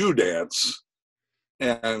makes you dance,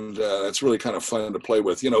 and it's really kind of fun to play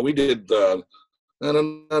with. We did Under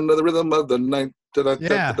the Rhythm of the Night,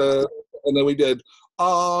 and then we did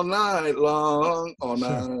All Night Long, All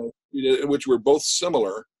Night. Which were both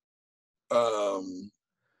similar. Freddie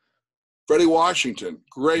Washington,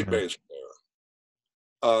 great bass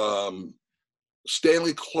player.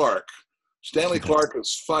 Stanley Clarke. Stanley Clarke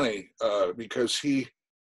is funny because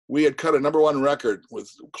we had cut a #1 record with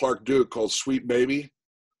Clark Duke called Sweet Baby,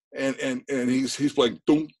 and he's playing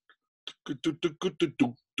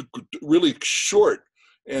really short,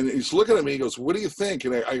 and he's looking at me. He goes, "What do you think?"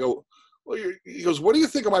 And I go, "Well, he goes, what do you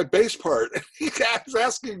think of my bass part?" He's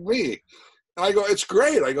asking me. And I go, "It's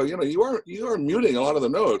great." I go, you are muting a lot of the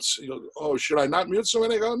notes." He goes, "Oh, should I not mute so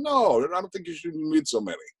many?" I go, "No, I don't think you should mute so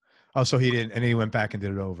many." Oh, so he didn't, and he went back and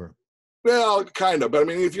did it over. Well, kind of. But I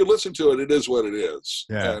mean, if you listen to it, it is what it is.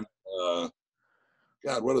 Yeah. And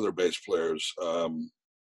God, what other bass players? Who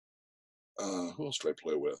else do I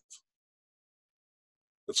play with?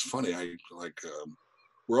 It's funny.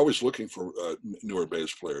 We're always looking for newer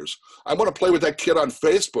bass players. I want to play with that kid on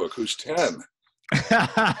Facebook who's 10.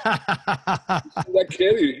 That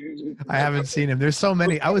kid. I haven't seen him. There's so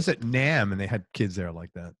many. I was at NAMM and they had kids there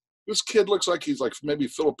like that. This kid looks like he's like maybe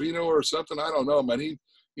Filipino or something. I don't know, man.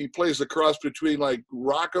 He plays the cross between like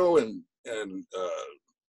Rocco and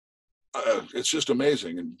it's just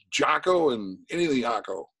amazing. And Jocko and anything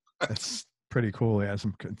Jocko. That's pretty cool. Yeah,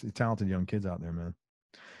 some talented young kids out there, man.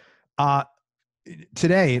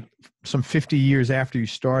 Today, some 50 years after you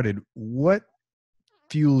started, what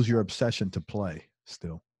fuels your obsession to play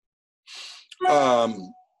still?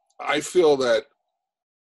 I feel that,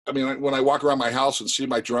 when I walk around my house and see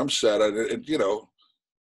my drum set,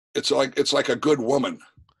 it's like a good woman,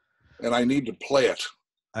 and I need to play it.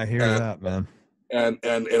 I hear that, man. And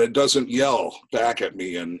it doesn't yell back at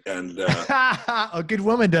me, and a good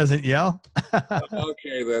woman doesn't yell.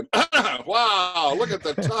 Okay, then. Wow, look at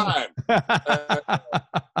the time.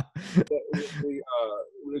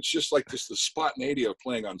 It's just like the spontaneity of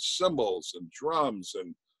playing on cymbals and drums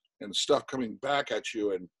and stuff coming back at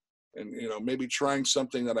you, and maybe trying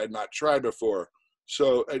something that I'd not tried before.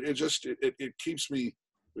 So it keeps me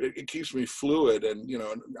fluid, and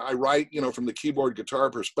I write from the keyboard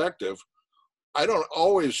guitar perspective. I don't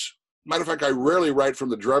always, matter of fact, I rarely write from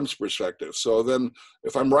the drums perspective. So then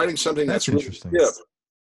if I'm writing something that's really interesting,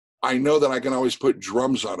 I know that I can always put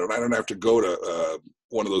drums on it. I don't have to go to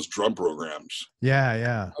one of those drum programs.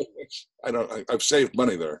 Yeah. I've saved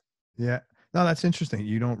money there. Yeah. No, that's interesting.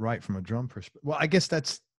 You don't write from a drum perspective. Well, I guess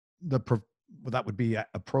that would be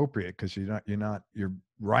appropriate because you're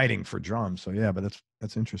writing for drums. So yeah, but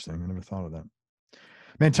that's interesting. I never thought of that.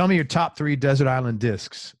 Man, tell me your top 3 Desert Island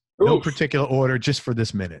discs. No particular order, just for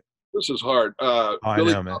this minute. This is hard. I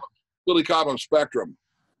know, man. Billy Cobham Spectrum.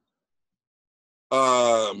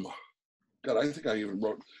 God, I think I even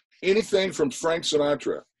wrote anything from Frank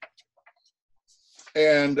Sinatra.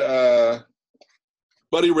 And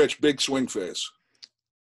Buddy Rich, Big Swing Face.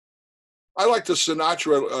 I like the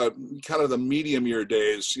Sinatra, kind of the medium year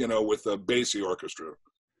days, with the bassy orchestra,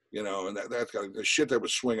 and that kind of the shit that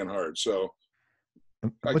was swinging hard. So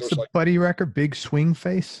What's the Buddy record? Big Swing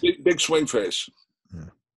Face? Big Swing Face. Yeah.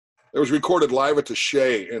 It was recorded live at the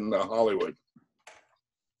Shea in Hollywood.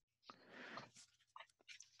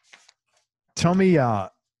 Tell me,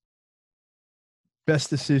 best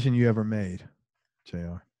decision you ever made,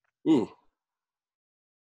 JR. Ooh.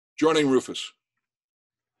 Joining Rufus.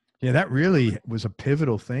 Yeah, that really was a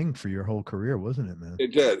pivotal thing for your whole career, wasn't it, man?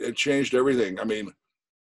 It did. It changed everything. I mean,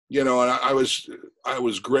 you know, and I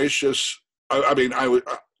was gracious.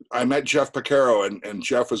 I met Jeff Piccaro, and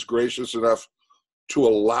Jeff was gracious enough to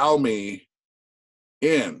allow me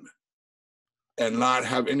in and not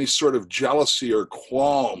have any sort of jealousy or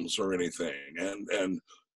qualms or anything. And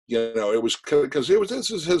you know, it was because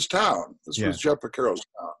this is his town. This was Jeff Piccaro's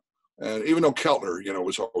town. And even though Keltner, you know,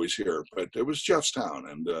 was always here, but it was Jeff's town.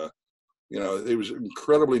 And, you know, he was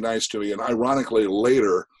incredibly nice to me. And ironically,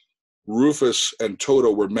 later, Rufus and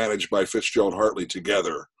Toto were managed by Fitzgerald Hartley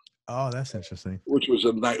together. Oh, that's interesting. Which was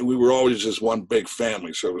a night. We were always just one big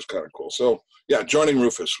family, so it was kind of cool. So, yeah, joining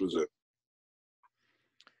Rufus was it.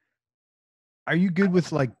 Are you good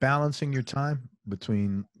with, like, balancing your time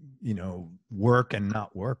between, you know, work and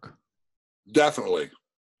not work? Definitely.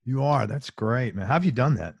 You are. That's great, man. How have you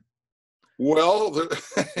done that? Well,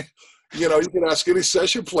 you know, you can ask any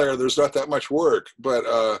session player. There's not that much work, but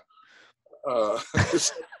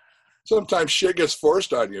sometimes shit gets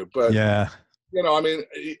forced on you. But yeah, you know, I mean,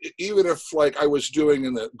 even if like I was doing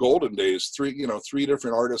in the golden days, three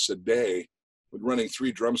different artists a day, with running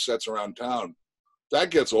 3 drum sets around town, that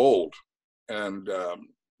gets old, and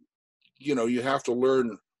you know, you have to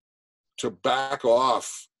learn to back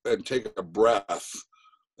off and take a breath.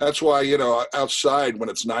 That's why, you know, outside when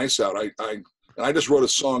it's nice out, I just wrote a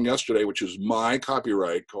song yesterday, which is my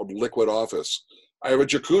copyright, called Liquid Office. I have a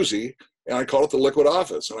jacuzzi and I call it the Liquid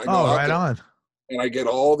Office. And I go out there and I get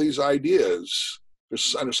all ththese ideas. There's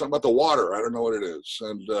something about the water. I don't know what it is.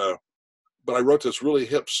 And, but I wrote this really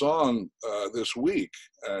hip song this week,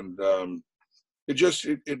 and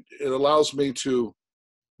it allows me to,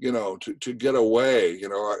 you know, to get away, you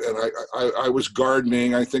know. And I was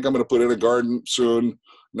gardening. I think I'm going to put in a garden soon,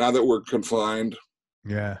 now that we're confined.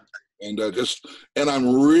 Yeah. And and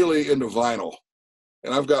I'm really into vinyl.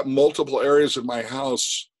 And I've got multiple areas of my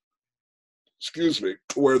house,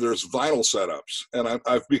 where there's vinyl setups. And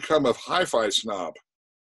I've become a hi-fi snob.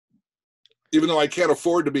 Even though I can't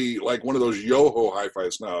afford to be like one of those yo-ho hi-fi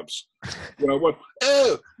snobs. You know,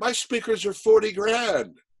 my speakers are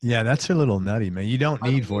 $40,000. Yeah, that's a little nutty, man. You don't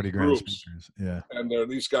need 40 grand speakers. Yeah. And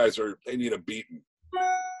these guys they need a beating.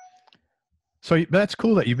 So that's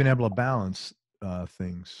cool that you've been able to balance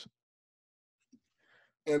things.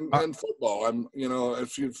 And football, I'm, you know,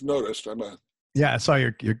 if you've noticed, I saw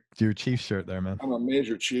your Chiefs shirt there, man. I'm a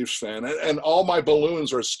major Chiefs fan, and all my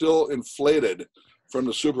balloons are still inflated from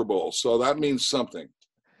the Super Bowl, so that means something.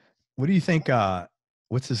 What do you think?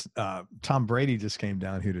 What's this? Tom Brady just came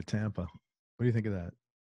down here to Tampa. What do you think of that?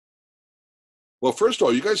 Well, first of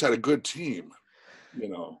all, you guys had a good team, you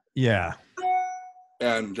know. Yeah.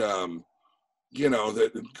 And you know,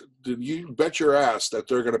 that you bet your ass that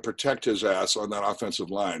they're going to protect his ass on that offensive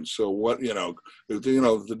line. So what, you know,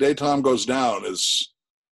 the day Tom goes down is,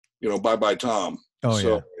 you know, bye Tom. Oh,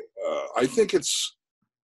 so yeah. I think it's,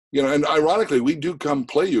 you know, and ironically, we do come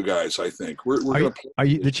play you guys. I think we're going to play. Are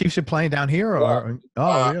you the Chiefs are playing down here, or really?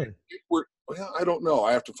 I don't know.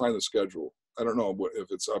 I have to find the schedule. I don't know if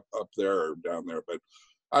it's up there or down there, but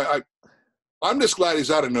I'm just glad he's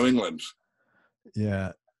out of New England.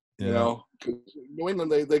 Yeah. You know, 'cause New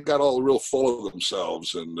England, they got all real full of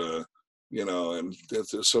themselves, and you know, and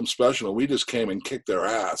there's some special. We just came and kicked their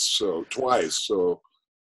ass twice. So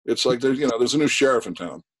it's like there's a new sheriff in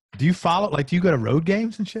town. Do you follow? Like, do you go to road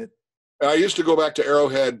games and shit? I used to go back to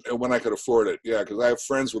Arrowhead when I could afford it. Yeah, because I have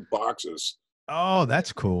friends with boxes. Oh,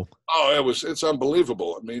 that's cool. Oh, it's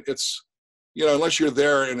unbelievable. I mean, it's, you know, unless you're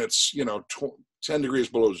there and it's, you know, 10 degrees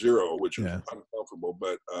below zero, which is uncomfortable.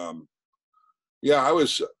 But yeah,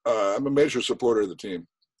 I'm a major supporter of the team.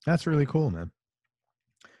 That's really cool, man.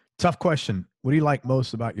 Tough question. What do you like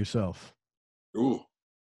most about yourself? Ooh.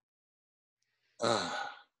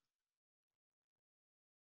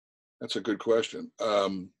 That's a good question.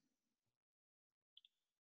 I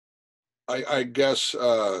guess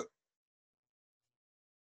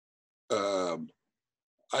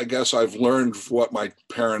I've learned what my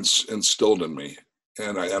parents instilled in me,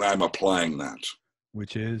 and I'm applying that.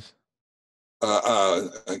 Which is? I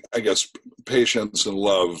guess patience and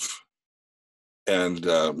love and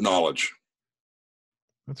knowledge.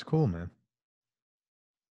 That's cool, man.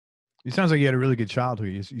 It sounds like you had a really good childhood.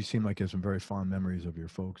 You seem like you have some very fond memories of your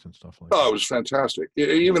folks and stuff like that. Oh, it was fantastic.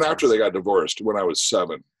 Even after they got divorced when I was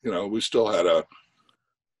 7, you know, we still had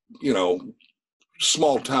you know,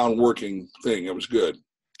 small town working thing. It was good.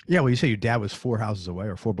 Yeah, well, you say your dad was 4 houses away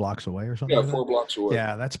or 4 blocks away or something. Yeah, like 4 blocks away.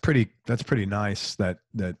 Yeah, that's pretty nice that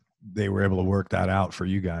they were able to work that out for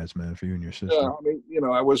you guys, man, for you and your sister. Yeah, I mean, you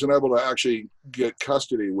know, I wasn't able to actually get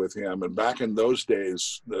custody with him, and back in those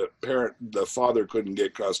days, the father couldn't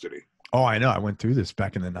get custody. Oh, I know. I went through this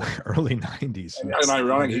back in the early 90s. And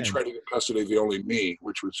ironic, he tried to get custody of the only me,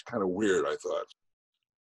 which was kind of weird, I thought.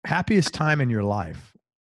 Happiest time in your life?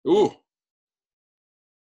 Ooh.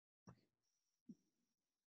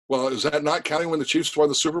 Well, is that not counting when the Chiefs won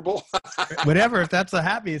the Super Bowl? Whatever, if that's the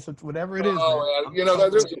happiest, whatever it is. Oh, man. You know,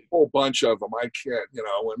 there's a whole bunch of them. I can't, you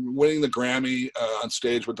know, when winning the Grammy on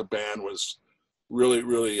stage with the band was really,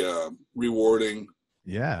 really rewarding.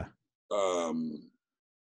 Yeah.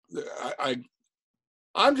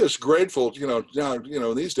 I'm just grateful, you know, now, you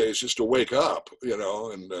know, these days just to wake up, you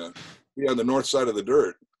know, and be on the north side of the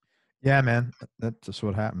dirt. Yeah, man. That's just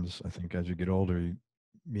what happens. I think as you get older,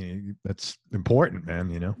 that's important,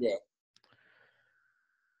 man, you know? Yeah.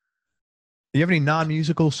 Do you have any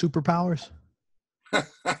non-musical superpowers?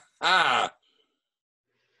 That's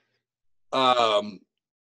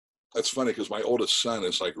funny because my oldest son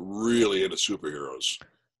is like really into superheroes.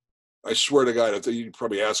 I swear to God, if you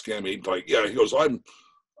probably ask him, he'd like, yeah, he goes,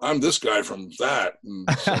 I'm this guy from that. And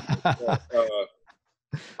so,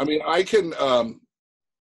 I mean, I can,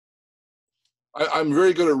 I'm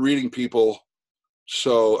very good at reading people.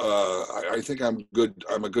 So I think I'm good.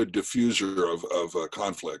 I'm a good diffuser of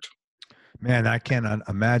conflict. Man, I can't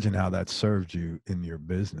imagine how that served you in your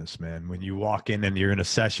business, man. When you walk in and you're in a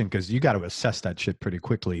session, because you got to assess that shit pretty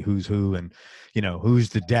quickly. Who's who, and you know who's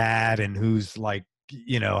the dad, and who's like,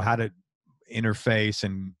 you know, how to interface,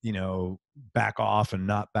 and you know, back off and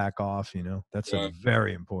not back off. You know, that's a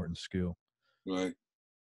very important skill. Right.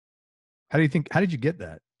 How did you get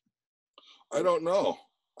that? I don't know.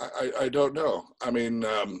 I don't know. I mean,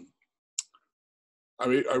 I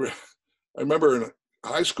remember in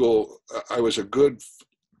high school, I was a good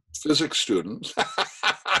physics student.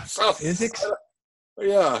 So, physics?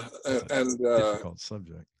 Yeah. And difficult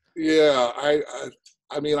subject. Yeah.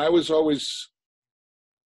 I mean, I was always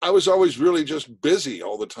really just busy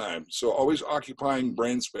all the time. So always occupying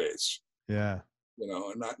brain space. Yeah. You know,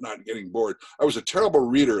 and not getting bored. I was a terrible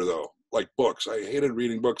reader though, like books. I hated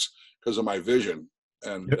reading books because of my vision.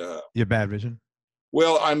 And your bad vision?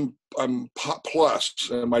 Well, I'm plus,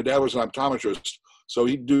 and my dad was an optometrist, so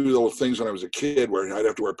he'd do little things when I was a kid where I'd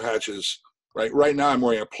have to wear patches. Right now, I'm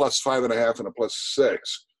wearing a +5.5 and a +6.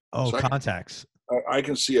 Oh, so contacts. I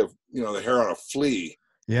can see the hair on a flea.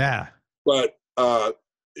 Yeah. But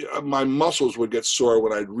my muscles would get sore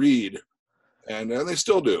when I'd read, and they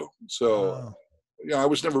still do. So, I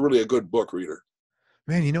was never really a good book reader.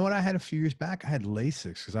 Man, you know what I had a few years back? I had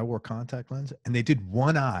LASIK because I wore contact lenses, and they did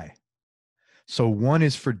one eye. So one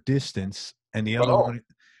is for distance, and the other one.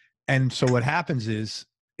 And so what happens is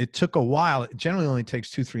it took a while. It generally only takes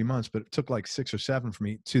 2-3 months, but it took like 6 or 7 for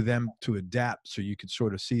me to adapt so you could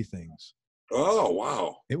sort of see things. Oh,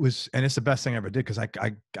 wow. And it's the best thing I ever did because I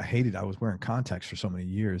hated, I was wearing contacts for so many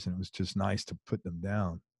years, and it was just nice to put them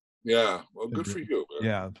down. Yeah. Well, good for you. Man.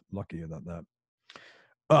 Yeah. Lucky about that.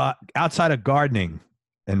 Outside of gardening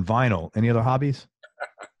and vinyl, any other hobbies?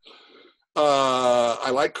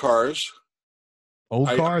 I like cars. Old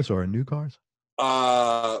cars or new cars?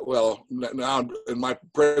 Well, now in my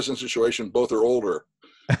present situation, both are older.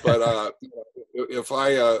 But if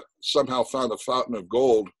I somehow found the fountain of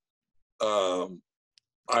gold,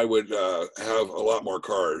 I would have a lot more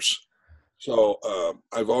cars. So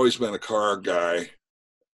I've always been a car guy,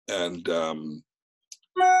 and I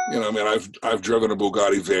mean, I've driven a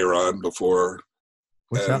Bugatti Veyron before.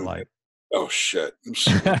 What's that like? Oh shit!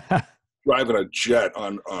 Driving a jet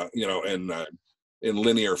on in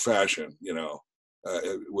linear fashion,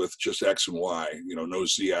 with just X and Y, no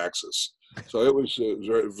Z axis. So it was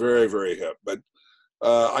very, very, very hip. But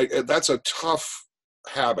that's a tough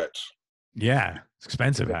habit. Yeah, it's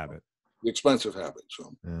expensive habit. Expensive habit.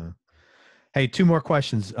 So. Yeah. Hey, 2 more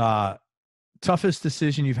questions. Toughest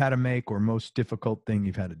decision you've had to make, or most difficult thing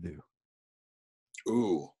you've had to do?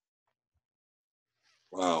 Ooh.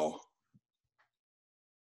 Wow.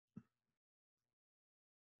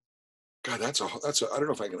 God, that's a. I don't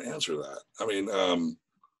know if I can answer that. I mean,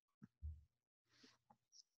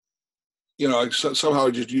 somehow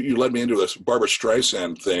you led me into this Barbra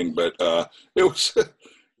Streisand thing, but it was,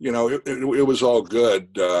 it was all good.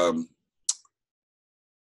 I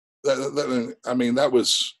mean, that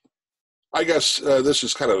was. I guess this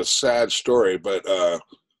is kind of a sad story, but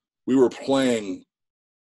we were playing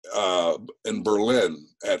in Berlin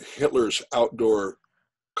at Hitler's outdoor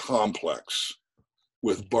complex.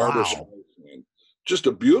 with Barbra Streisand. Just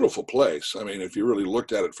a beautiful place. I mean, if you really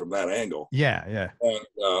looked at it from that angle. Yeah, yeah. And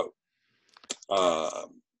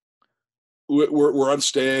we're on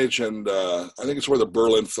stage, and I think it's where the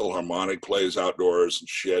Berlin Philharmonic plays outdoors and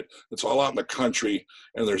shit. It's all out in the country,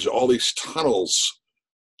 and there's all these tunnels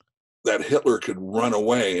that Hitler could run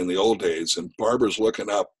away in the old days. And Barbara's looking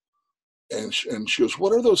up, and she goes,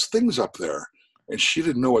 "What are those things up there?" And she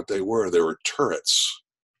didn't know what they were. They were turrets,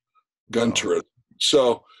 gun turrets.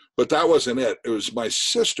 So, but that wasn't it. It was my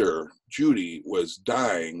sister, Judy, was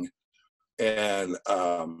dying, and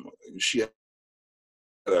she had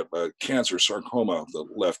a cancer sarcoma of the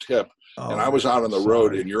left hip. And I was out on the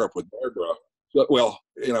road in Europe with Barbra. Well,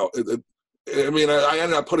 you know, I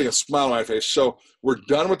ended up putting a smile on my face. So we're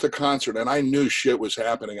done with the concert, and I knew shit was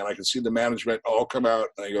happening, and I could see the management all come out,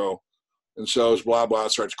 and I go, and so it's blah, blah,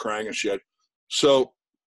 starts crying and shit. So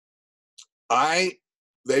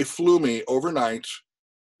they flew me overnight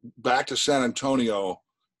back to San Antonio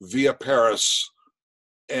via Paris,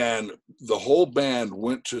 and the whole band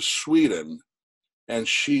went to Sweden, and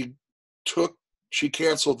she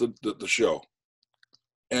canceled the show.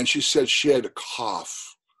 And she said she had a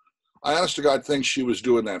cough. I honest to God think she was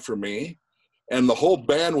doing that for me. And the whole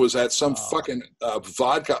band was at some fucking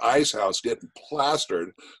vodka ice house getting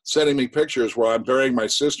plastered, sending me pictures where I'm burying my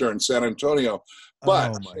sister in San Antonio.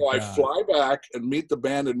 But so I fly back and meet the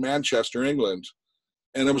band in Manchester, England.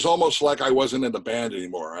 And it was almost like I wasn't in the band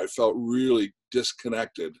anymore. I felt really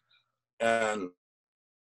disconnected. But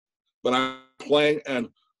I'm playing, and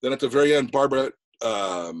then at the very end, Barbra,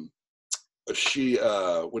 she,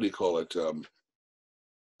 what do you call it?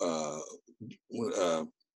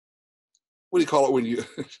 What do you call it when you,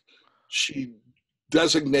 she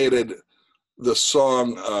designated the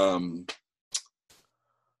song,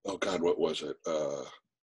 oh God, what was it?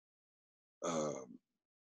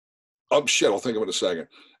 Oh shit, I'll think of it in a second.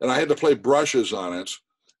 And I had to play brushes on it,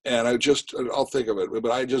 and I'll think of it.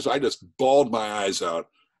 But I just bawled my eyes out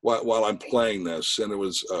while I'm playing this, and it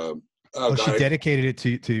was. She dedicated it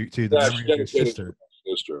to the memory of your sister.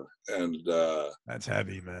 And that's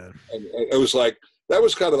heavy, man. And it was like that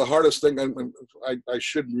was kind of the hardest thing. I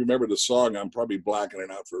should remember the song. I'm probably blacking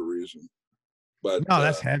it out for a reason. But no,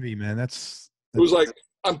 that's heavy, man. It was like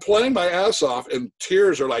I'm playing my ass off, and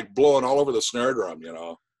tears are like blowing all over the snare drum. You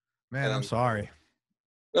know. Man, I'm sorry.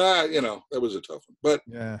 You know, that was a tough one. But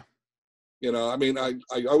yeah, you know, I mean, I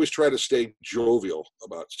always try to stay jovial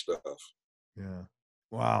about stuff. Yeah.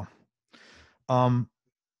 Wow.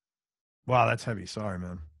 Wow, that's heavy. Sorry,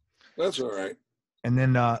 man. That's all right. And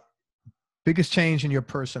then biggest change in your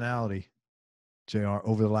personality, JR,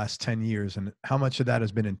 over the last 10 years, and how much of that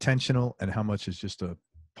has been intentional and how much is just a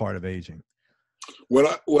part of aging? When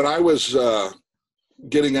I was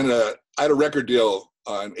getting into, I had a record deal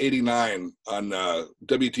in '89 on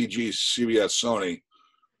WTG CBS Sony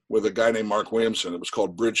with a guy named Mark Williamson. It was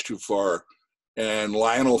called Bridge Too Far, and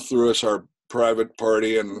Lionel threw us our private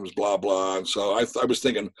party, and it was blah blah. And so I was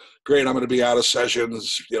thinking, great, I'm going to be out of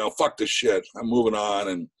sessions. You know, fuck this shit. I'm moving on,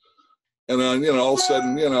 and then you know, all of a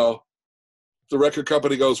sudden, you know, the record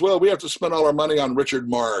company goes, well, we have to spend all our money on Richard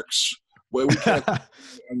Marx. Well, we can't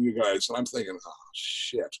on you guys. And I'm thinking, oh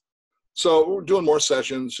shit. So we're doing more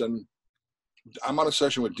sessions, and I'm on a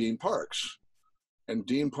session with Dean Parks, and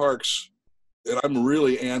I'm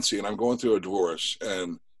really antsy, and I'm going through a divorce,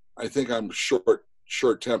 and I think I'm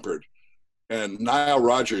short-tempered. And Nile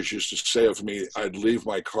Rodgers used to say of me, I'd leave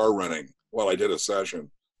my car running while I did a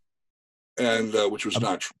session, and which was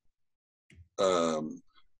not true.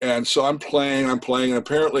 And so I'm playing, and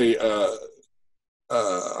apparently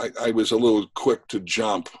I was a little quick to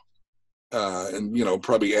jump, and you know,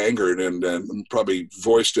 probably angered, and probably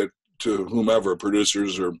voiced it to whomever,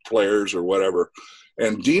 producers or players or whatever.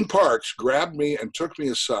 And Dean Parks grabbed me and took me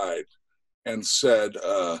aside and said,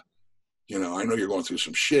 you know, I know you're going through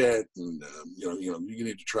some shit, and you know, you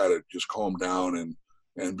need to try to just calm down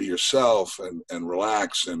and be yourself and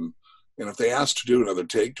relax. And if they ask to do another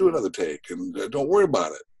take, and don't worry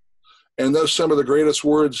about it. And those are some of the greatest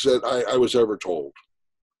words that I was ever told.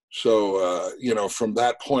 So, you know, from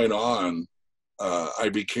that point on, I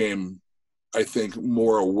became, I think,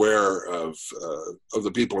 more aware of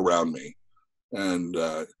the people around me. And,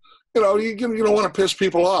 you know, you don't want to piss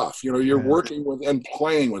people off. You know, you're working with and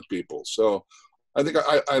playing with people. So I think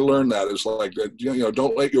I learned that is like, you know,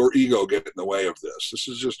 don't let your ego get in the way of this. This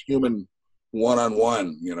is just human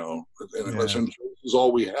one-on-one, you know, and listen, this is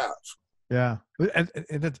all we have. Yeah.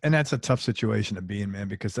 And that's a tough situation to be in, man,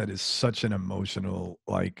 because that is such an emotional,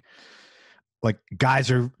 like guys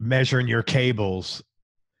are measuring your cables.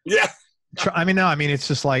 Yeah. No, I mean, it's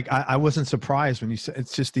just like, I wasn't surprised when you said,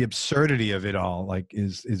 it's just the absurdity of it all, like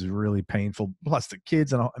is really painful. Plus the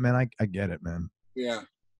kids and all, man, I get it, man. Yeah.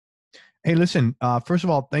 Hey, listen, first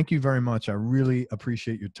of all, thank you very much. I really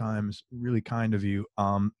appreciate your time. It's really kind of you.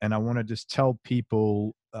 And I want to just tell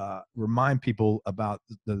people, remind people about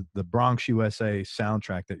the Bronx, USA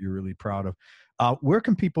soundtrack that you're really proud of. Where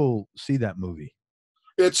can people see that movie?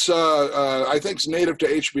 It's, I think it's native to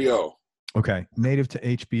HBO. Okay. Native to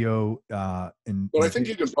HBO. But I think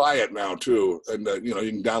you can buy it now too. And, you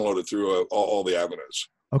can download it through all the avenues.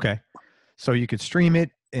 Okay. So you could stream it,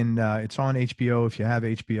 and it's on HBO. If you have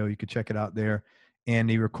HBO, you could check it out there. And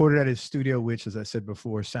he recorded at his studio, which, as I said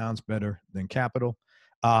before, sounds better than Capitol.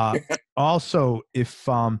 Also, if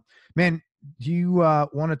man, do you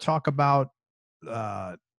want to talk about?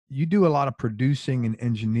 You do a lot of producing and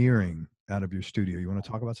engineering out of your studio. You want to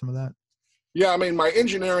talk about some of that? Yeah, I mean, my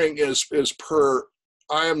engineering is per.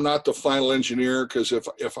 I am not the final engineer because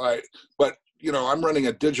but I'm running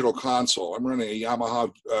a digital console. I'm running a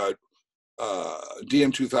Yamaha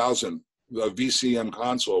DM2000 VCM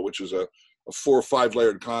console, which is a 4 or 5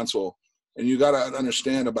 layered console, and you got to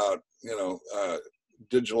understand about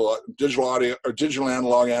digital audio or digital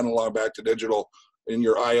analog back to digital in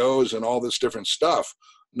your IOs and all this different stuff.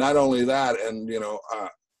 Not only that, and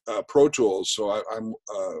Pro Tools. So I'm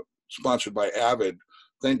sponsored by Avid,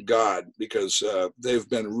 thank God, because they've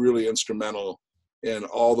been really instrumental in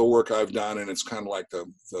all the work I've done, and it's kind of like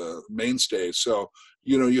the mainstay. So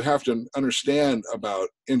you have to understand about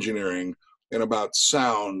engineering and about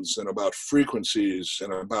sounds and about frequencies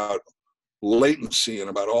and about latency and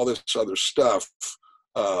about all this other stuff.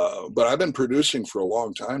 But I've been producing for a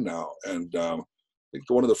long time now, and I think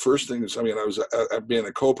one of the first things, I mean, I've been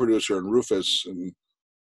a co-producer in Rufus, and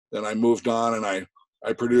then I moved on, and I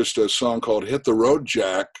produced a song called "Hit the Road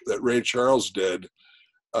Jack" that Ray Charles did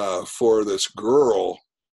for this girl.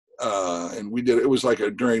 And we did, it was like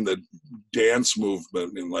during the dance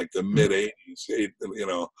movement in like the mid 80s,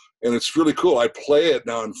 and it's really cool. I play it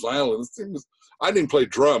now in vinyl. I didn't play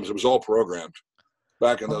drums. It was all programmed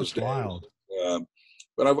back in those days. Wild.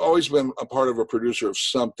 But I've always been a part of a producer of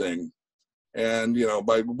something. And,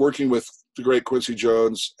 by working with the great Quincy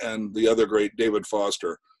Jones and the other great David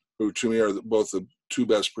Foster, who to me are both the 2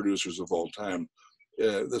 best producers of all time,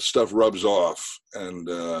 this stuff rubs off. And,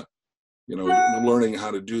 learning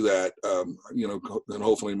how to do that, and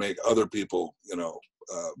hopefully make other people,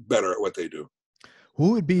 better at what they do.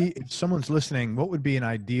 Who would be, if someone's listening, what would be an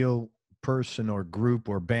ideal person or group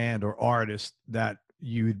or band or artist that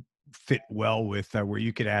you'd fit well with, that where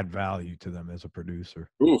you could add value to them as a producer?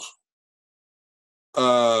 Oof.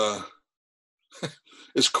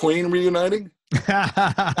 Is Queen reuniting?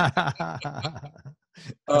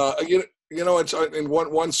 It's and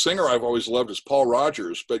one singer I've always loved is Paul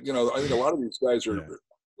Rogers, but I think a lot of these guys are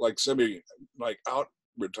like out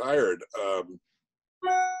retired. And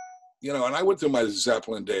I went through my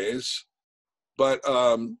Zeppelin days, but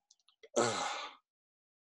I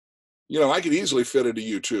could easily fit into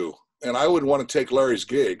U2, and I would want to take Larry's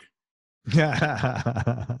gig.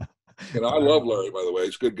 I love Larry, by the way;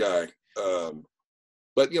 he's a good guy.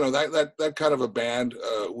 But that kind of a band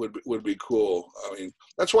would be cool. I mean,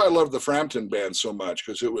 that's why I love the Frampton band so much,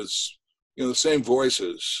 because it was the same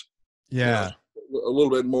voices. Yeah, a little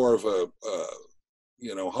bit more of a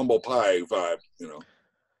humble pie vibe.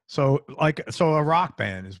 So a rock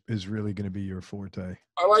band is really going to be your forte.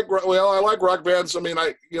 I like rock bands. I mean,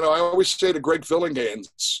 I always say to Greg Fillinganes,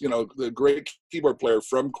 the great keyboard player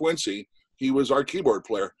from Quincy, he was our keyboard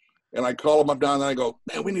player. And I call him up down and I go,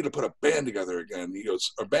 man, we need to put a band together again. He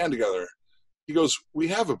goes, a band together. He goes, we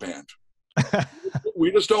have a band. We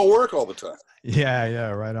just don't work all the time.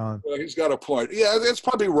 Yeah, right on. He's got a point. Yeah, it's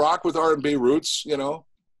probably rock with R&B roots,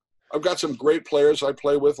 I've got some great players I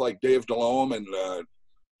play with, like Dave DeLome and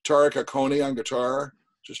Tarek Akoni on guitar.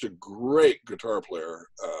 Just a great guitar player.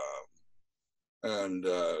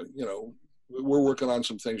 We're working on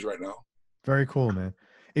some things right now. Very cool, man.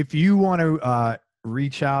 If you want to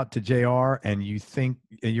reach out to JR and you think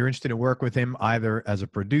you're interested in work with him either as a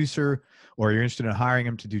producer or you're interested in hiring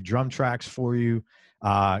him to do drum tracks for you,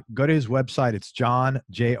 go to his website. It's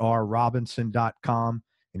johnjrrobinson.com,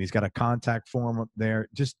 and he's got a contact form up there.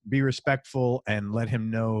 Just be respectful and let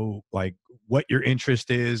him know like what your interest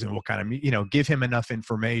is and what kind of, give him enough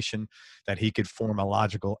information that he could form a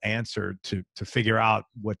logical answer to figure out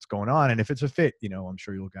what's going on. And if it's a fit, I'm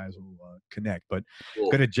sure you guys will connect, but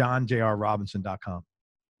cool. Go to johnjrrobinson.com.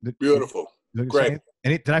 Beautiful. Great.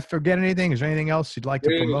 Did I forget anything? Is there anything else you'd like to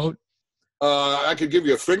promote? I could give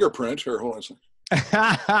you a fingerprint here. Hold on a second.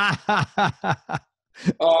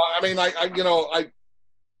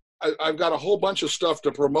 I I've got a whole bunch of stuff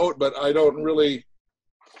to promote, but I don't really,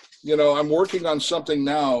 I'm working on something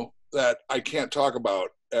now that I can't talk about,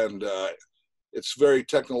 and it's very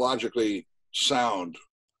technologically sound.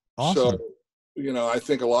 Awesome. So, I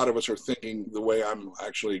think a lot of us are thinking the way I'm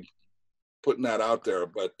actually putting that out there,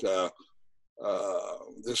 but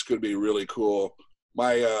this could be really cool.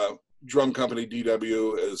 My drum company,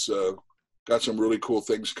 DW, has got some really cool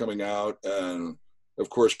things coming out, and of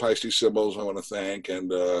course, Peisty Cymbals I want to thank,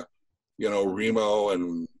 and Remo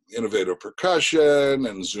and Innovative Percussion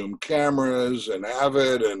and Zoom Cameras and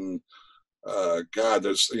Avid, and God,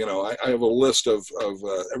 there's I have a list of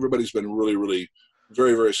everybody's been really, really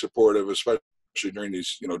very, very supportive, especially during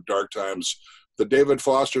these dark times. The David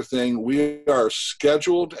Foster thing, we are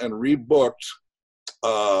scheduled and rebooked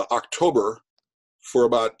October for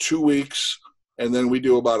about 2 weeks, and then we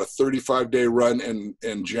do about a 35-day run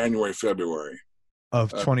in January, February of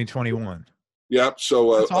 2021. Yep.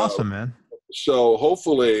 So that's awesome, man. So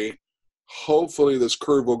hopefully this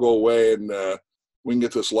curve will go away, and we can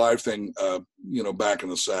get this live thing back in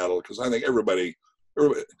the saddle, because I think everybody,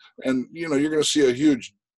 and you're going to see a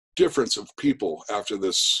huge difference of people after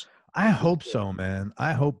this. I hope so, man.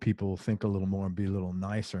 I hope people think a little more and be a little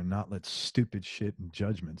nicer and not let stupid shit and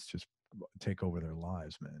judgments just take over their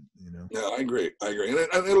lives, man. Yeah, I agree.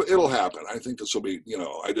 And it'll happen. I think this will be,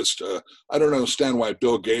 I just, I don't understand why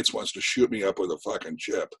Bill Gates wants to shoot me up with a fucking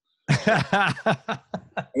chip. I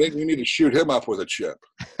think we need to shoot him up with a chip.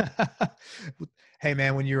 Hey,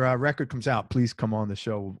 man, when your record comes out, please come on the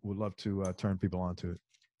show. We'd love to turn people onto it.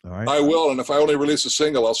 All right. I will. And if I only release a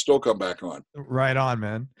single, I'll still come back on. Right on,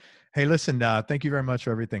 man. Hey, listen, thank you very much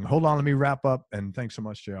for everything. Hold on, let me wrap up, and thanks so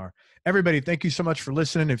much, JR. Everybody, thank you so much for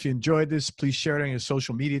listening. If you enjoyed this, please share it on your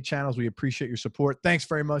social media channels. We appreciate your support. Thanks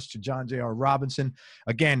very much to John J.R. Robinson.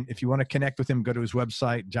 Again, if you want to connect with him, go to his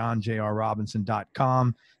website,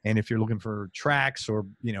 johnjrrobinson.com. And if you're looking for tracks or,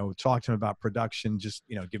 talk to him about production, just,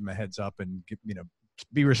 give him a heads up and,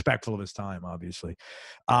 be respectful of his time, obviously.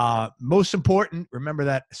 Most important, remember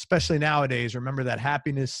that, especially nowadays, remember that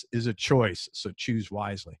happiness is a choice, so choose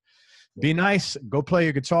wisely. Be nice, go play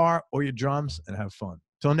your guitar or your drums, and have fun.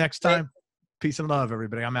 Till next time, peace and love,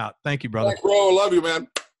 everybody. I'm out. Thank you, brother. Thanks, bro. Love you, man.